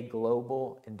is a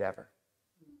global endeavor.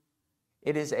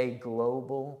 It is a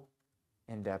global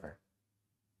endeavor.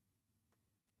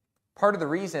 Part of the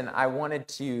reason I wanted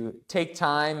to take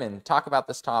time and talk about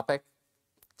this topic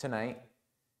tonight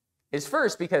is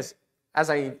first because, as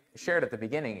I shared at the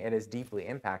beginning, it has deeply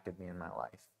impacted me in my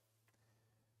life.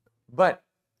 But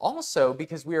also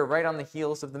because we are right on the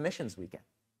heels of the missions weekend.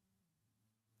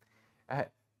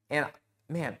 And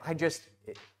man,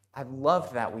 I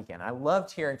loved that weekend. I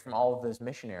loved hearing from all of those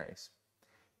missionaries.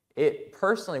 It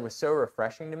personally was so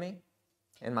refreshing to me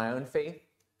in my own faith,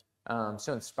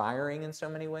 so inspiring in so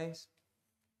many ways.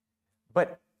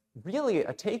 But really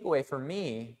a takeaway for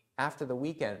me after the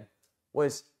weekend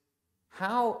was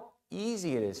how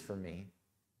easy it is for me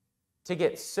to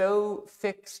get so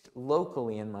fixed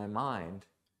locally in my mind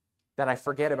that I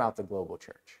forget about the global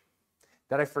church.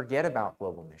 that I forget about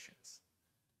global missions,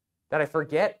 that I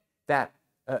forget that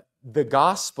the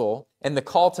gospel and the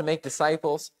call to make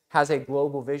disciples has a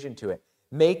global vision to it.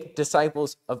 Make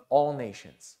disciples of all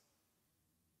nations.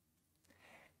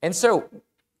 And so,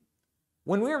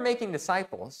 when we are making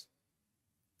disciples,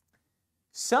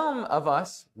 some of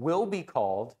us will be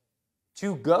called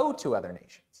to go to other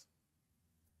nations.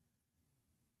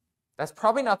 That's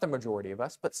probably not the majority of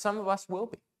us, but some of us will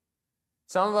be.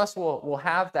 Some of us will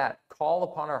have that call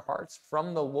upon our hearts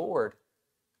from the Lord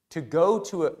to go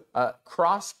to a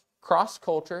cross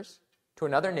cultures, to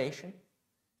another nation,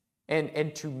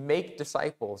 and to make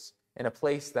disciples in a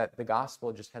place that the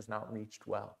gospel just has not reached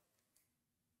well.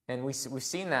 And we've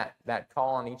seen that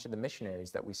call on each of the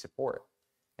missionaries that we support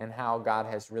and how God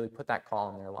has really put that call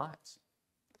in their lives.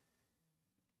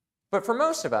 But for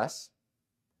most of us,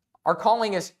 our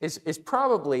calling is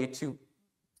probably to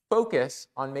focus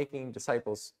on making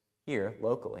disciples here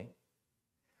locally.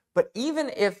 But even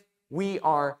if we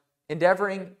are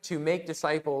endeavoring to make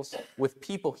disciples with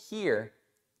people here,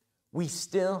 we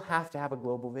still have to have a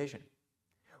global vision.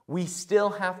 We still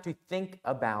have to think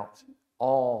about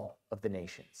all of the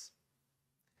nations.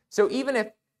 So even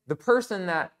if the person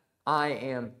that I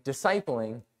am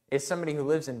discipling is somebody who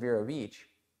lives in Vero Beach,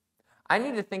 I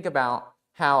need to think about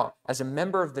how, as a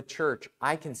member of the church,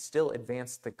 I can still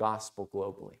advance the gospel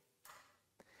globally.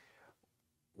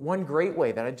 One great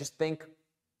way that I just think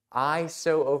I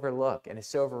so overlook and is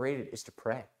so overrated is to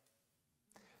pray.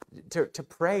 To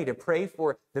pray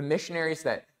for the missionaries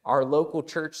that our local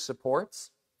church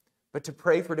supports, but to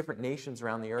pray for different nations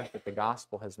around the earth that the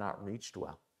gospel has not reached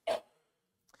well.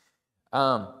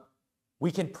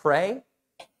 We can pray.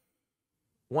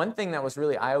 One thing that was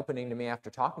really eye-opening to me after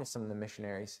talking to some of the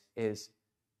missionaries is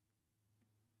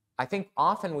I think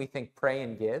often we think pray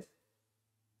and give,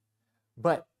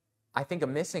 but I think a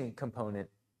missing component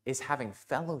is having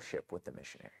fellowship with the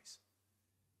missionaries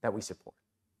that we support.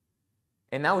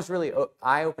 And that was really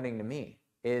eye-opening to me,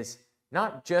 is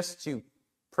not just to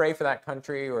pray for that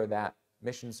country or that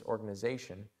missions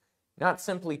organization, not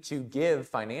simply to give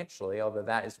financially, although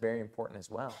that is very important as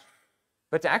well,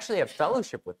 but to actually have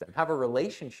fellowship with them, have a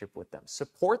relationship with them,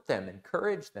 support them,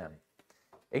 encourage them,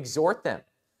 exhort them,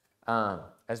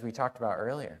 as we talked about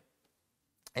earlier.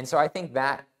 And so I think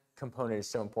that component is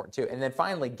so important too. And then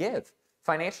finally, give.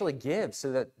 Financially give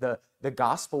so that the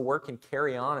gospel work can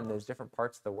carry on in those different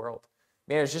parts of the world.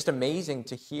 Man, it was just amazing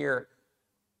to hear.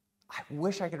 I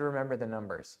wish I could remember the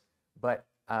numbers, but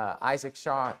Isaac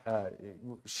Shaw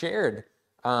shared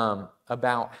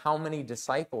about how many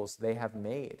disciples they have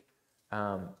made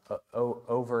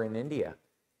over in India.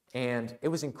 And it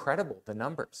was incredible, the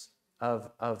numbers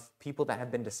of people that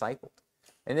have been discipled.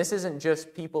 And this isn't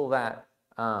just people that,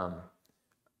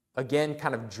 again,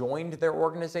 kind of joined their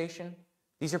organization.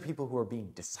 These are people who are being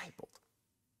discipled,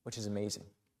 which is amazing.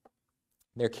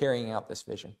 They're carrying out this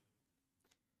vision.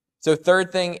 So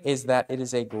third thing is that it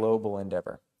is a global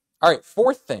endeavor. All right,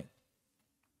 fourth thing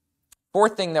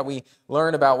that we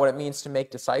learn about what it means to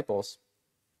make disciples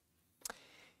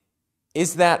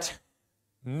is that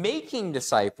making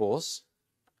disciples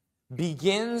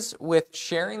begins with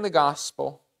sharing the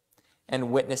gospel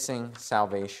and witnessing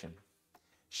salvation.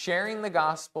 Sharing the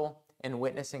gospel and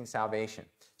witnessing salvation.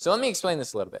 So let me explain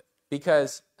this a little bit,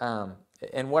 because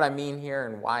and what I mean here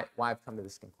and why I've come to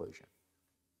this conclusion.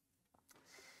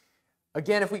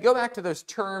 Again, if we go back to those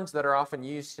terms that are often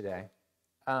used today,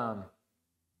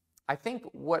 I think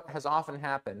what has often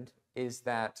happened is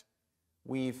that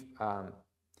we've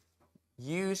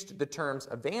used the terms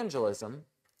evangelism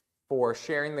for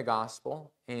sharing the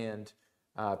gospel and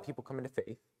people coming to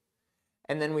faith.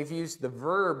 And then we've used the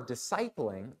verb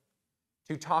discipling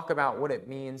to talk about what it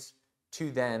means to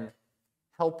then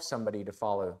help somebody to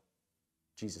follow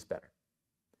Jesus better.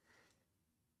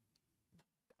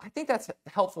 I think that's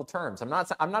helpful terms. I'm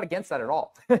not against that at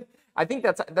all. I think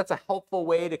that's a helpful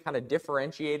way to kind of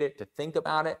differentiate it, to think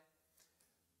about it.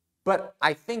 But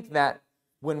I think that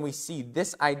when we see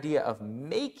this idea of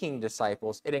making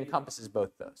disciples, it encompasses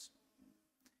both those.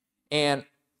 And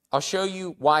I'll show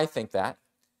you why I think that.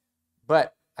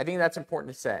 But I think that's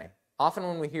important to say. Often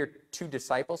when we hear to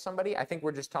disciple somebody, I think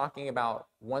we're just talking about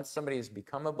once somebody has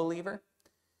become a believer.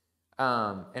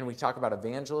 And we talk about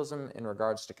evangelism in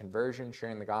regards to conversion,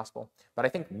 sharing the gospel. But I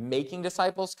think making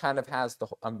disciples kind of has the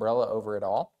umbrella over it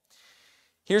all.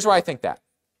 Here's why I think that.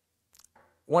 I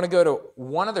want to go to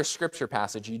one other scripture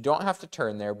passage. You don't have to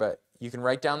turn there, but you can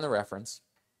write down the reference.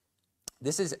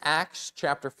 This is Acts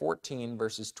chapter 14,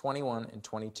 verses 21 and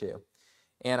 22.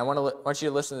 And I want you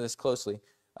to listen to this closely.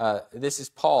 This is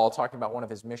Paul talking about one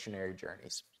of his missionary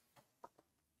journeys.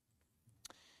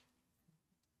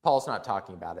 Paul's not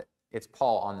talking about it. It's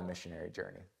Paul on the missionary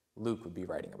journey. Luke would be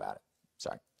writing about it.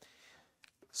 Sorry.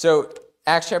 So,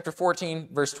 Acts chapter 14,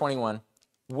 verse 21.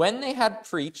 When they had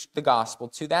preached the gospel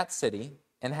to that city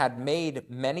and had made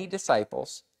many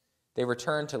disciples, they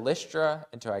returned to Lystra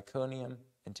and to Iconium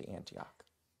and to Antioch.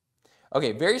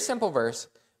 Okay, very simple verse,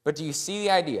 but do you see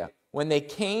the idea? When they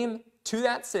came to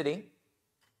that city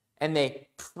and they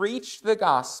preached the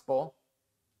gospel,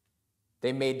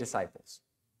 they made disciples.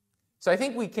 So I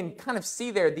think we can kind of see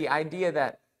there the idea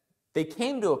that they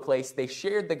came to a place, they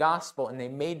shared the gospel, and they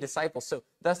made disciples. So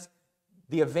thus,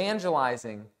 the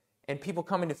evangelizing and people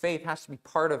coming to faith has to be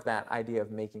part of that idea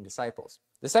of making disciples.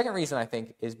 The second reason, I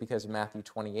think, is because of Matthew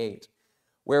 28,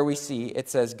 where we see it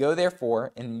says, "Go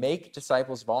therefore and make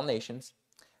disciples of all nations,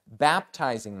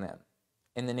 baptizing them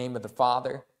in the name of the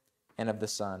Father and of the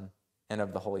Son and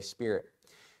of the Holy Spirit."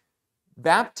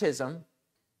 Baptism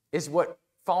is what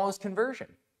follows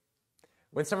conversion.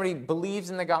 When somebody believes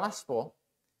in the gospel,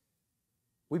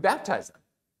 we baptize them.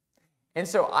 And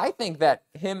so I think that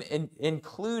him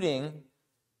including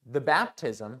the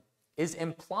baptism is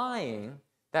implying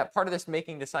that part of this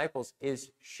making disciples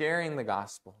is sharing the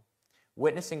gospel,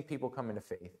 witnessing people come into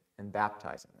faith, and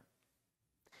baptizing them.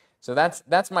 So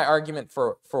that's my argument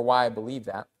for why I believe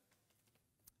that.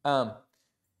 That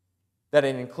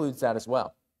it includes that as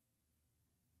well.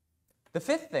 The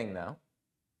fifth thing, though,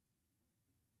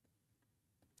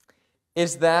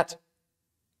 is that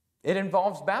it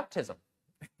involves baptism.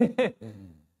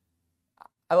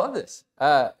 I love this.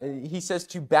 He says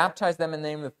to baptize them in the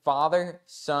name of the Father,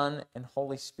 Son, and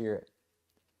Holy Spirit.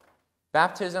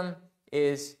 Baptism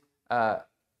is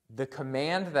the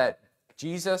command that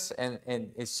Jesus, and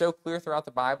is so clear throughout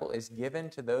the Bible, is given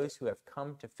to those who have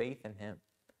come to faith in him.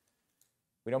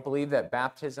 We don't believe that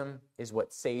baptism is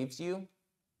what saves you.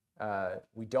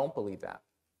 We don't believe that.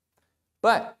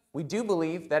 But we do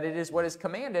believe that it is what is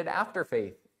commanded after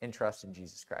faith and trust in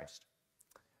Jesus Christ.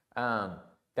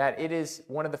 That it is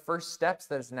one of the first steps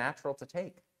that is natural to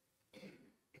take.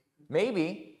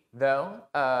 Maybe, though,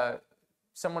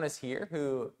 someone is here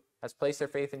who has placed their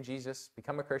faith in Jesus,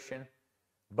 become a Christian,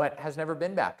 but has never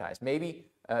been baptized. Maybe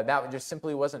that just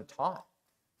simply wasn't taught,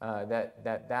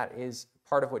 that is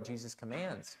part of what Jesus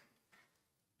commands.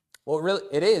 Well, really,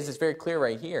 it is. It's very clear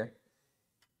right here.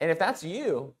 And if that's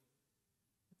you,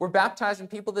 we're baptizing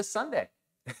people this Sunday.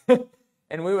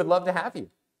 And we would love to have you.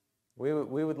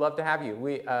 We would love to have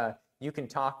you. You can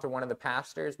talk to one of the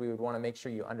pastors. We would want to make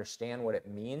sure you understand what it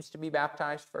means to be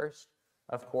baptized first,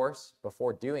 of course,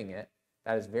 before doing it.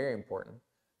 That is very important.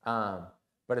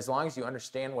 But as long as you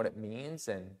understand what it means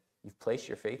and you've placed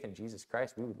your faith in Jesus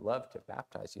Christ, we would love to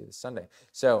baptize you this Sunday.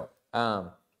 So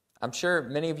I'm sure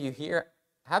many of you here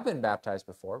have been baptized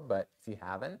before, but if you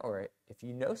haven't, or if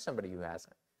you know somebody who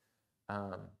hasn't,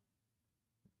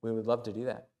 we would love to do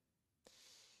that.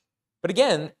 But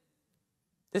again,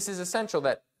 this is essential,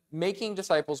 that making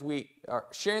disciples, we are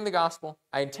sharing the gospel.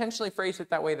 I intentionally phrased it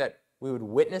that way, that we would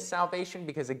witness salvation,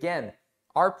 because again,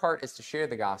 our part is to share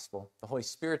the gospel. The Holy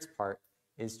Spirit's part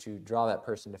is to draw that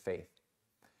person to faith.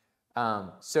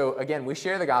 So again, we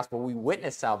share the gospel, we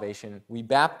witness salvation, we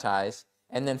baptize,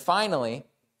 and then finally,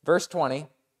 verse 20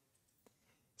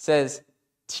 says,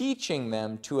 teaching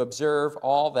them to observe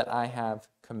all that I have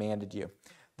commanded you.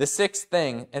 The sixth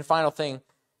thing and final thing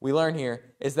we learn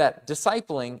here is that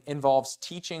discipling involves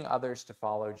teaching others to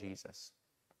follow Jesus.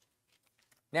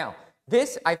 Now,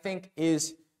 this, I think,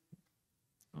 is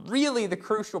really the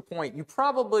crucial point. You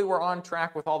probably were on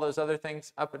track with all those other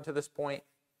things up until this point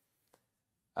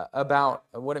about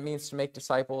what it means to make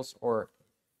disciples, or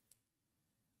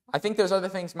I think those other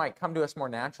things might come to us more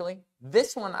naturally.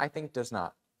 This one, I think, does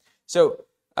not. So,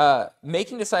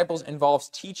 making disciples involves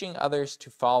teaching others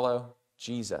to follow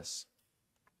Jesus.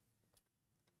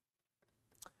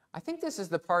 I think this is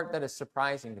the part that is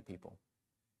surprising to people,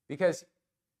 because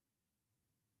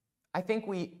I think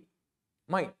we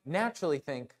might naturally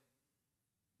think,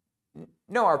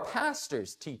 no, our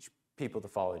pastors teach people to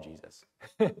follow Jesus.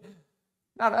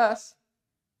 Not us.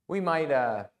 We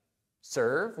might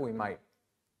serve, we might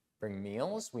bring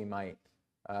meals, we might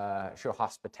show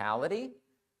hospitality,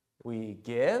 we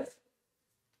give.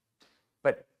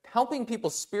 But helping people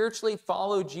spiritually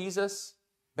follow Jesus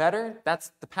better,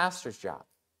 that's the pastor's job.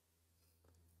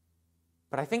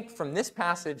 But I think from this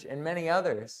passage and many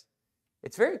others,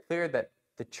 it's very clear that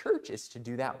the church is to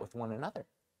do that with one another.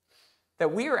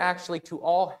 That we are actually to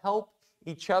all help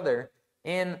each other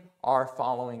in our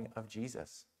following of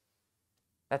Jesus.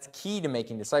 That's key to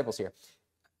making disciples here.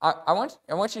 I want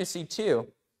you to see too,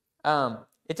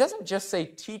 it doesn't just say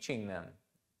teaching them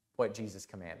what Jesus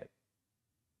commanded.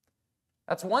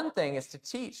 That's one thing, is to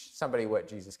teach somebody what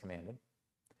Jesus commanded.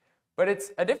 But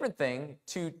it's a different thing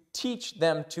to teach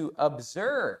them to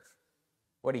observe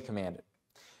what he commanded.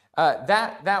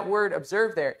 That word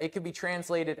observe there, it could be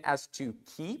translated as to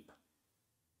keep.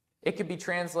 It could be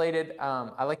translated,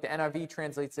 I like the NIV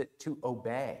translates it to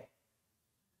obey.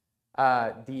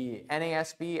 The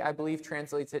NASB, I believe,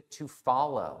 translates it to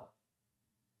follow.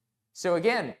 So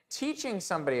again, teaching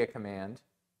somebody a command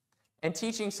and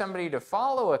teaching somebody to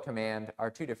follow a command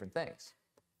are two different things,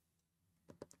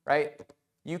 right?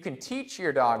 You can teach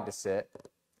your dog to sit,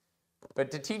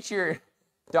 but to teach your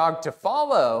dog to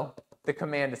follow the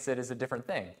command to sit is a different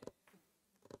thing.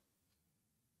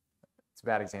 It's a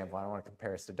bad example. I don't want to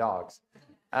compare us to dogs.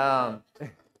 To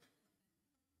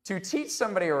teach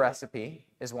somebody a recipe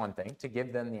is one thing, to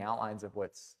give them the outlines of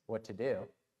what to do.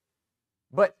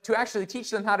 But to actually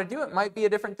teach them how to do it might be a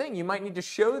different thing. You might need to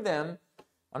show them.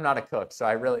 I'm not a cook,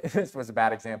 so this was a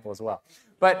bad example as well.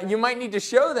 But you might need to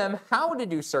show them how to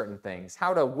do certain things,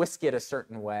 how to whisk it a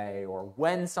certain way, or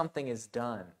when something is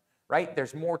done, right?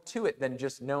 There's more to it than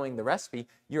just knowing the recipe.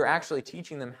 You're actually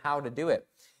teaching them how to do it.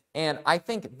 And I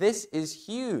think this is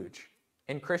huge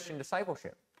in Christian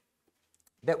discipleship,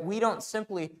 that we don't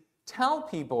simply tell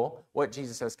people what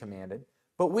Jesus has commanded,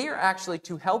 but we are actually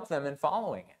to help them in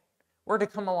following it. We're to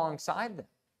come alongside them.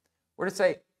 We're to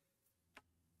say,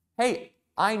 hey,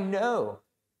 I know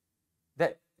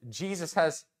that Jesus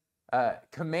has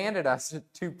commanded us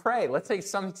to pray. Let's say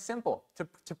something simple,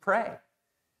 to pray,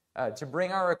 to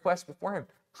bring our requests before him.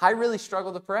 I really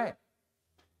struggle to pray.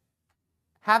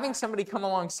 Having somebody come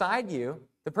alongside you,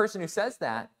 the person who says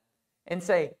that, and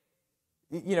say,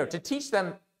 to teach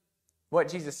them what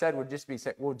Jesus said would just be,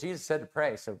 well, Jesus said to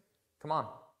pray, so come on.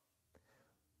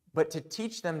 But to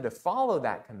teach them to follow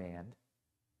that command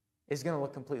is going to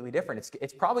look completely different.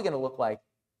 It's probably going to look like,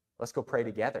 let's go pray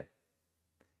together.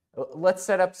 Let's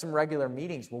set up some regular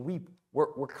meetings where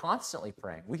we're constantly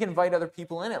praying. We can invite other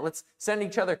people in it. Let's send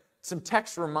each other some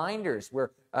text reminders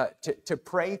to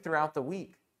pray throughout the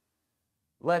week.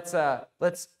 Let's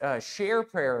share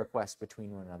prayer requests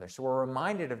between one another so we're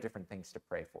reminded of different things to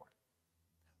pray for.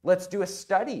 Let's do a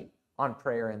study on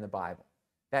prayer in the Bible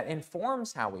that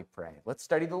informs how we pray. Let's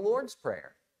study the Lord's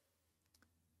Prayer.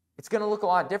 It's going to look a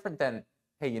lot different than,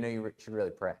 hey, you should really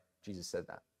pray. Jesus said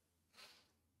that.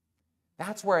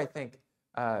 That's where I think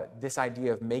this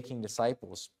idea of making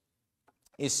disciples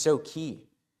is so key.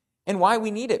 And why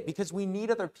we need it, because we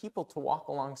need other people to walk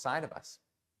alongside of us.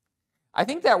 I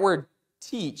think that word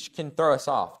teach can throw us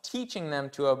off. Teaching them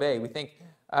to obey. We think,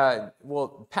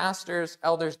 pastors,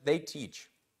 elders, they teach.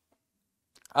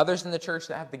 Others in the church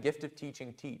that have the gift of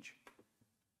teaching teach.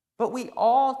 But we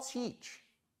all teach.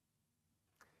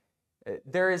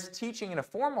 There is teaching in a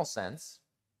formal sense,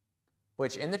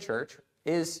 which in the church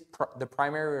is the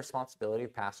primary responsibility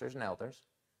of pastors and elders.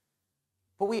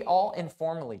 But we all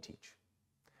informally teach.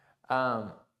 I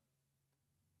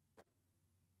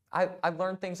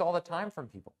learn things all the time from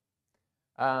people.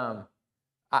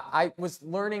 I was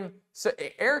learning, so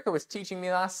Erica was teaching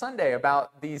me last Sunday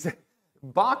about these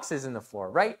boxes in the floor,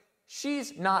 right?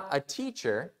 She's not a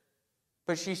teacher,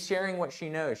 but she's sharing what she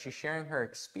knows. She's sharing her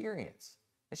experience,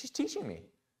 and she's teaching me.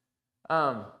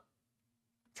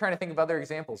 Trying to think of other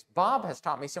examples. Bob has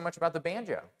taught me so much about the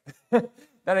banjo that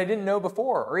I didn't know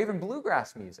before, or even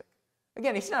bluegrass music.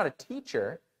 Again, he's not a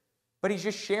teacher, but he's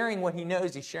just sharing what he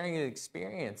knows. He's sharing his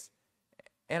experience,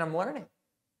 and I'm learning.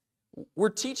 We're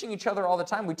teaching each other all the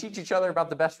time. We teach each other about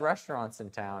the best restaurants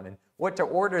in town and what to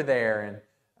order there and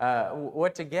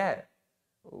what to get.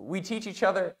 We teach each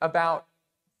other about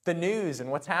the news and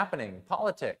what's happening,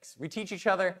 politics. We teach each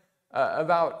other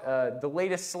about the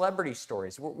latest celebrity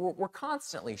stories. We're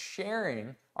constantly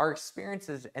sharing our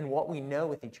experiences and what we know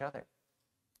with each other.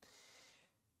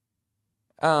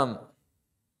 I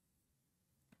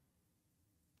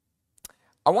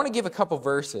want to give a couple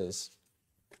verses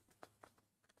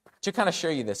to kind of show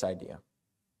you this idea.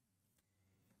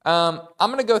 I'm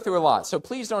going to go through a lot, so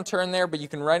please don't turn there, but you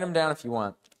can write them down if you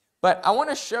want. But I want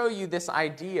to show you this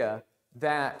idea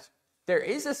that there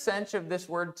is a sense of this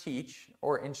word teach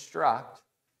or instruct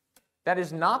that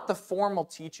is not the formal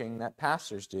teaching that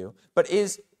pastors do, but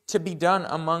is to be done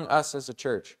among us as a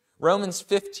church. Romans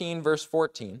 15, verse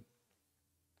 14.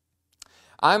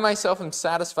 I myself am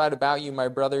satisfied about you, my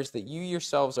brothers, that you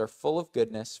yourselves are full of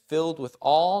goodness, filled with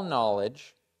all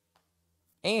knowledge,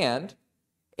 and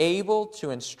able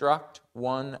to instruct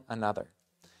one another.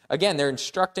 Again, they're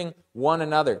instructing one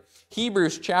another.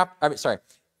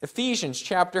 Ephesians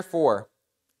chapter 4,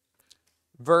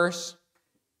 verse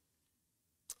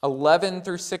 11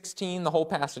 through 16, the whole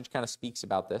passage kind of speaks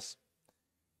about this.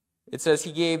 It says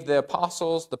he gave the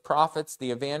apostles, the prophets,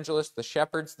 the evangelists, the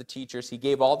shepherds, the teachers. He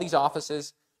gave all these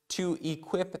offices to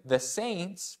equip the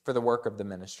saints for the work of the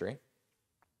ministry.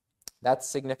 That's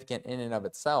significant in and of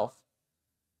itself.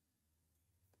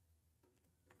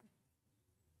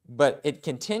 But it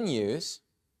continues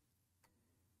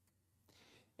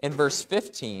in verse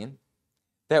 15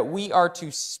 that we are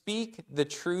to speak the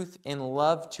truth in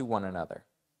love to one another.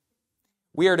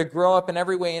 We are to grow up in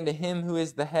every way into him who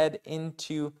is the head,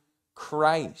 into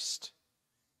Christ.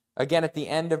 Again, at the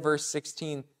end of verse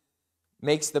 16,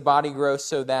 makes the body grow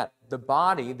so that the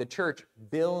body, the church,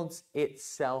 builds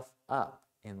itself up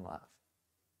in love.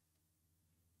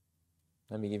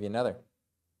 Let me give you another.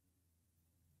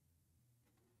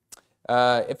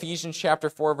 Ephesians chapter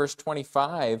 4, verse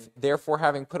 25, therefore,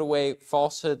 having put away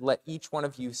falsehood, let each one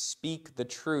of you speak the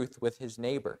truth with his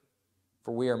neighbor,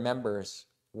 for we are members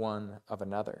one of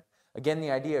another. Again,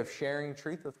 the idea of sharing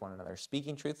truth with one another,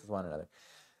 speaking truth with one another.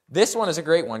 This one is a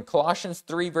great one. Colossians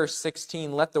 3, verse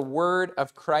 16, let the word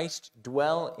of Christ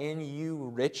dwell in you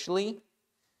richly,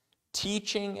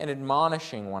 teaching and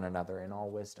admonishing one another in all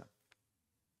wisdom.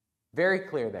 Very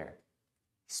clear there.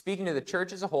 Speaking to the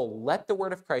church as a whole, let the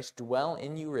word of Christ dwell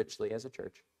in you richly as a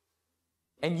church.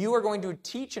 And you are going to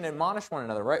teach and admonish one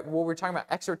another, right? Well, we're talking about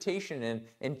exhortation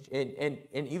and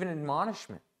even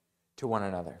admonishment to one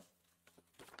another.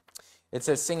 It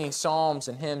says singing psalms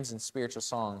and hymns and spiritual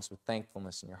songs with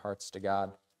thankfulness in your hearts to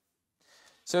God.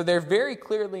 So there very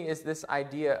clearly is this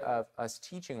idea of us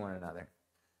teaching one another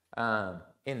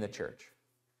in the church.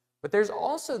 But there's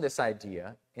also this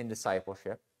idea in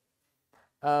discipleship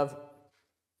of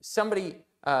somebody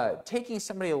taking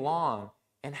somebody along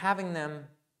and having them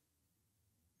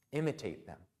imitate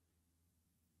them.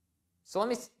 So let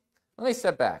me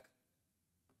step back.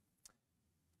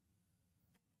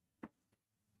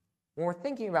 When we're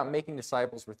thinking about making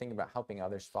disciples, we're thinking about helping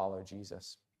others follow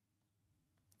Jesus.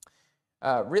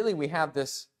 Really, we have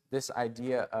this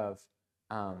idea of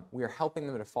we are helping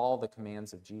them to follow the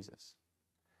commands of Jesus.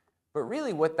 But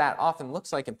really what that often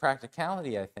looks like in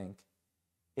practicality, I think,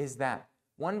 is that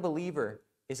one believer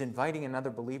is inviting another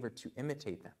believer to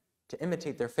imitate them, to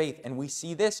imitate their faith. And we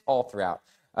see this all throughout.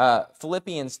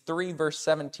 Philippians 3, verse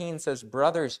 17 says,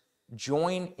 brothers,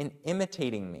 join in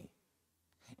imitating me,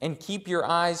 and keep your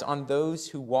eyes on those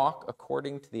who walk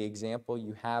according to the example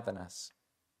you have in us.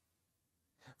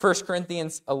 1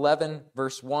 Corinthians 11,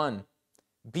 verse 1,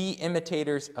 be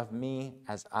imitators of me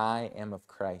as I am of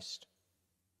Christ.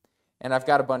 And I've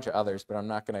got a bunch of others, but I'm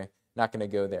not going to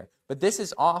go there. But this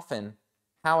is often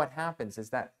how it happens, is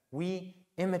that we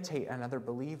imitate another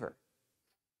believer.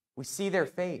 We see their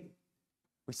faith.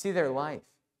 We see their life.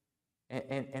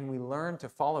 And we learn to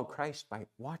follow Christ by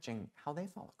watching how they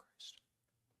follow Christ.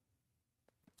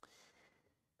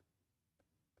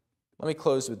 Let me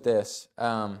close with this.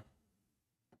 In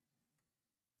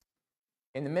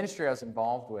the ministry I was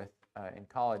involved with in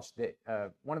college,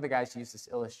 one of the guys used this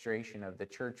illustration of the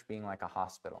church being like a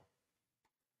hospital.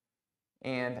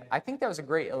 And I think that was a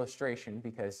great illustration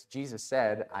because Jesus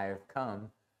said, I have come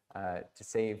to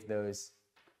save those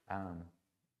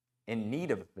in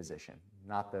need of a physician,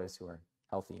 not those who are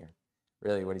healthier.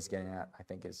 Really what he's getting at, I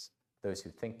think, is those who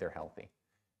think they're healthy.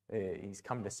 He's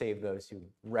come to save those who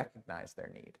recognize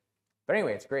their need. But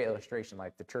anyway, it's a great illustration,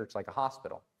 like the church, like a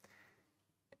hospital.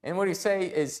 And what he say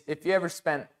is, if you ever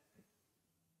spent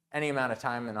any amount of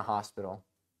time in a hospital,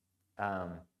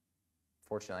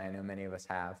 fortunately I know many of us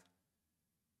have,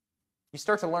 you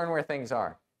start to learn where things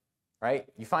are, right?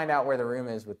 You find out where the room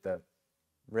is with the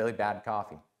really bad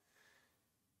coffee.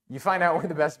 You find out where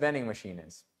the best vending machine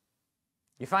is.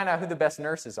 You find out who the best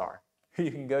nurses are, who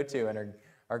you can go to and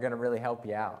are going to really help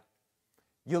you out.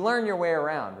 You learn your way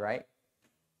around, right?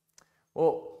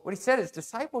 Well, what he said is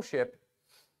discipleship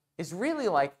is really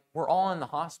like we're all in the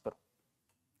hospital.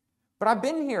 But I've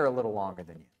been here a little longer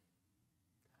than you.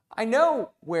 I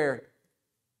know where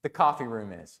the coffee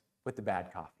room is with the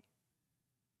bad coffee.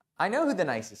 I know who the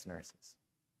nicest nurse is.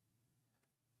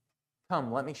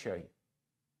 Come, let me show you.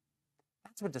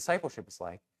 That's what discipleship is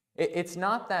like. It's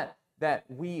not that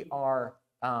we are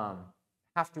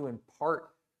have to impart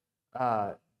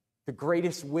the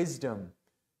greatest wisdom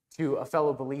to a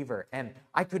fellow believer, and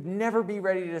I could never be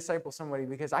ready to disciple somebody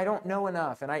because I don't know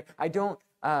enough, and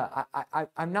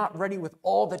I'm not ready with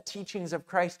all the teachings of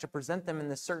Christ to present them in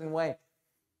this certain way.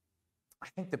 I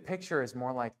think the picture is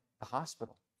more like the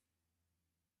hospital.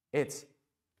 It's,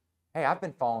 hey, I've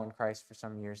been following Christ for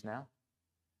some years now.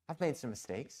 I've made some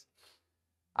mistakes.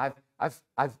 I've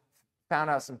found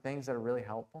out some things that are really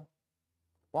helpful.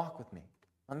 Walk with me.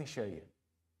 Let me show you.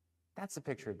 That's the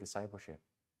picture of discipleship.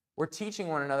 We're teaching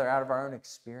one another out of our own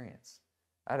experience.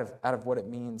 out of what it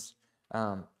means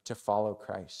to follow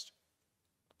Christ.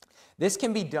 This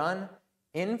can be done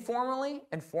informally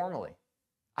and formally.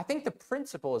 I think the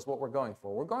principle is what we're going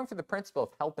for. We're going for the principle of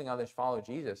helping others follow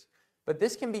Jesus, but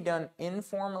this can be done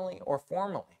informally or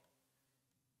formally.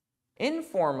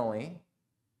 Informally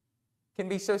can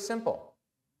be so simple.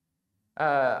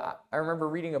 I remember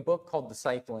reading a book called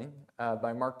Discipling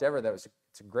by Mark Dever. It's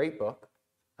a great book.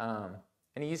 And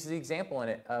he uses the example in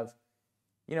it of,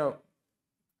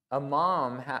 a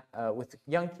mom with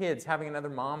young kids having another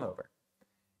mom over.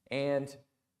 And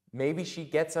maybe she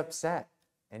gets upset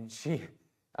and she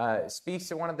speaks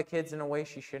to one of the kids in a way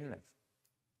she shouldn't have.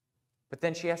 But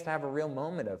then she has to have a real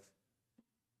moment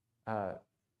of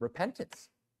repentance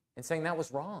and saying that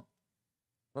was wrong.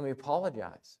 Let me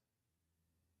apologize.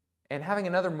 And having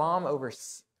another mom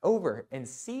over and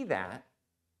see that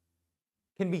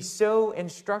can be so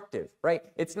instructive, right?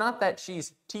 It's not that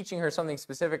she's teaching her something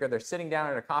specific or they're sitting down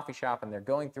at a coffee shop and they're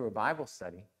going through a Bible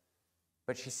study,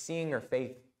 but she's seeing her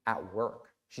faith at work.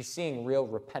 She's seeing real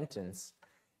repentance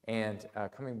and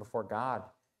coming before God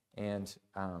and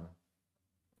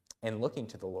looking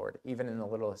to the Lord, even in the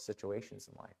littlest situations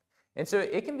in life. And so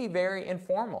it can be very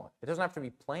informal. It doesn't have to be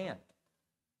planned.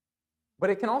 But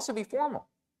it can also be formal.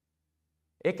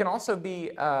 It can also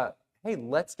be, hey,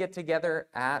 let's get together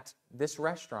at this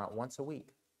restaurant once a week.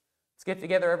 Let's get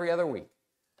together every other week.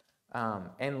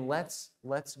 And let's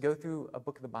go through a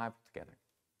book of the Bible together.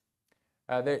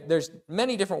 There's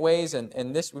many different ways,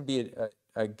 and this would be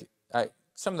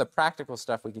some of the practical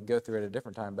stuff we could go through at a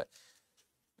different time, but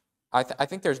I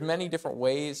think there's many different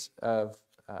ways of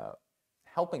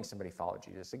helping somebody follow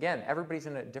Jesus. Again, everybody's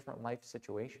in a different life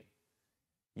situation.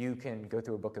 You can go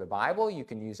through a book of the Bible. You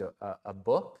can use a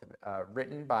book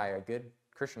written by a good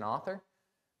Christian author.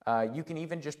 You can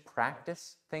even just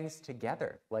practice things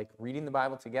together, like reading the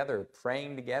Bible together,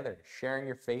 praying together, sharing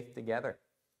your faith together,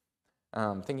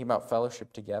 thinking about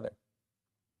fellowship together.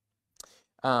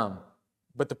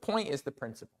 But the point is the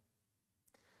principle.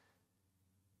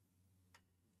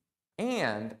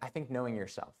 And I think knowing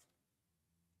yourself.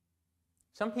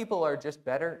 Some people are just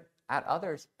better at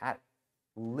others at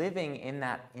living in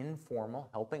that informal,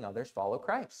 helping others follow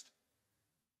Christ.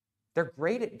 They're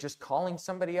great at just calling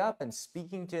somebody up and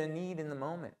speaking to a need in the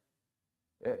moment.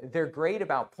 They're great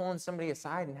about pulling somebody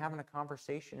aside and having a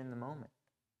conversation in the moment.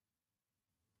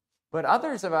 But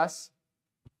others of us,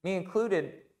 me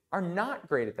included, are not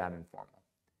great at that informal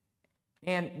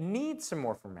and need some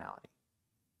more formality.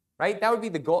 Right? That would be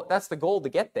the goal. That's the goal to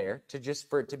get there,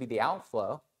 for it to be the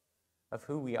outflow of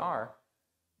who we are.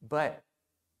 But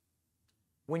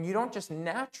when you don't just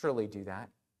naturally do that,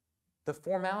 the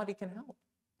formality can help.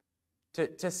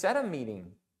 To set a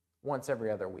meeting once every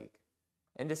other week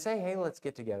and to say, hey, let's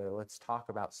get together, let's talk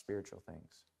about spiritual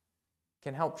things,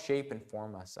 can help shape and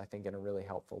form us, I think, in a really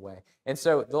helpful way. And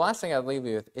so the last thing I'd leave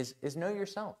you with is know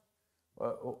yourself.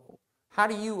 How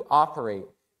do you operate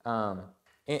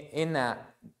in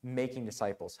that making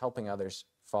disciples, helping others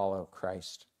follow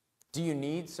Christ? Do you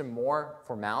need some more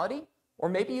formality? Or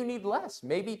maybe you need less.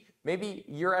 Maybe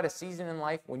you're at a season in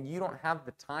life when you don't have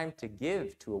the time to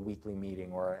give to a weekly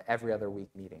meeting or an every other week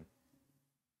meeting.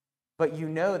 But you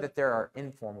know that there are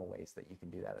informal ways that you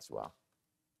can do that as well.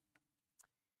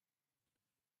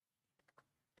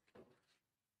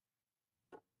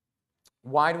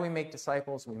 Why do we make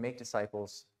disciples? We make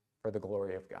disciples for the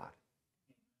glory of God.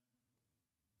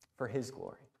 For His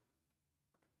glory.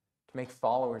 To make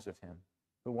followers of Him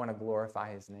who want to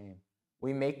glorify His name.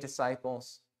 We make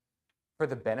disciples for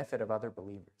the benefit of other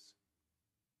believers.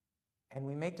 And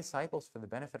we make disciples for the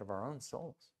benefit of our own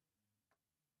souls.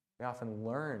 We often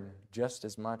learn just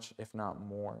as much, if not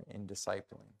more, in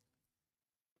discipling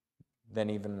than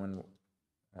even when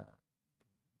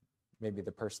maybe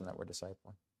the person that we're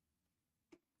discipling.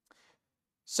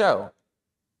 So,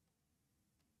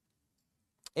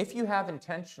 if you have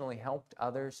intentionally helped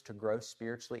others to grow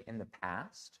spiritually in the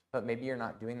past, but maybe you're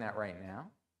not doing that right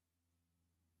now,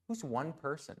 who's one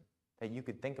person that you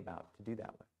could think about to do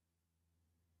that with?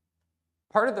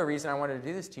 Part of the reason I wanted to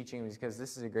do this teaching is because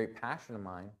this is a great passion of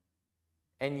mine,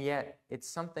 and yet it's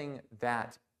something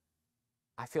that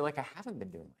I feel like I haven't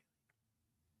been doing.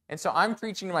 And so I'm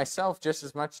preaching to myself just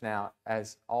as much now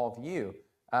as all of you,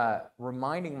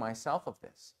 reminding myself of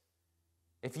this.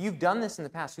 If you've done this in the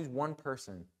past, who's one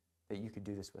person that you could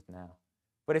do this with now?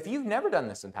 But if you've never done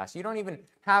this in the past, you don't even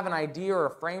have an idea or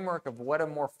a framework of what a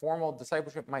more formal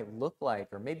discipleship might look like,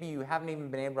 or maybe you haven't even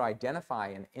been able to identify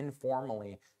and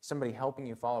informally somebody helping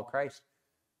you follow Christ,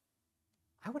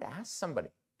 I would ask somebody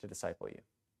to disciple you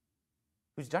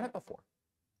who's done it before.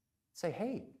 Say,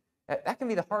 hey, that can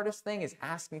be the hardest thing, is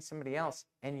asking somebody else,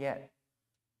 and yet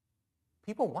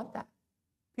people want that.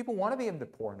 People want to be able to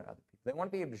pour into other people. They want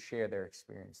to be able to share their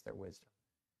experience, their wisdom.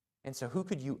 And so who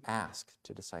could you ask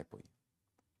to disciple you?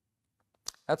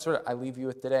 That's what I leave you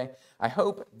with today. I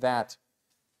hope that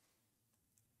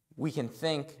we can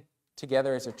think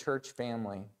together as a church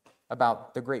family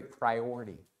about the great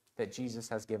priority that Jesus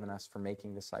has given us for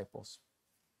making disciples.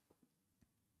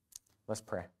 Let's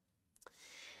pray.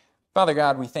 Father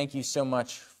God, we thank you so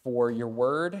much for your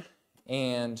word,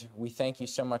 and we thank you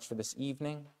so much for this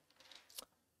evening.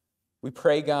 We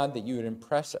pray, God, that you would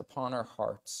impress upon our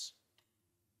hearts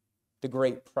the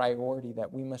great priority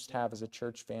that we must have as a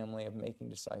church family of making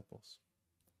disciples.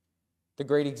 The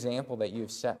great example that you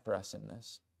have set for us in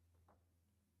this.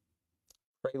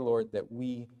 Pray, Lord, that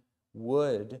we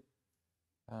would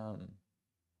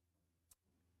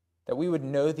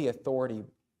know the authority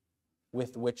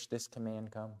with which this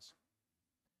command comes.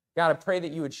 God, I pray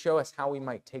that you would show us how we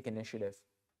might take initiative.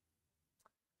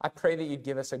 I pray that you'd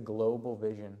give us a global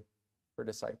vision for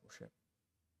discipleship.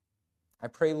 I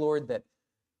pray, Lord, that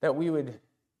we would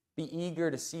be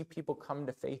eager to see people come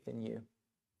to faith in you,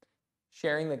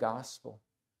 sharing the gospel,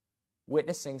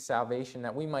 witnessing salvation,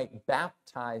 that we might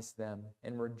baptize them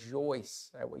and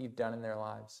rejoice at what you've done in their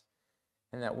lives,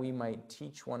 and that we might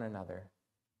teach one another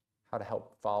how to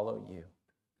help follow you,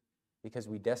 because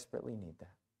we desperately need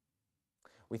that.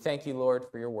 We thank you, Lord,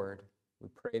 for your word. We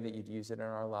pray that you'd use it in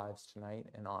our lives tonight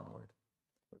and onward.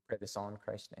 We pray this all in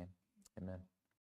Christ's name. Amen.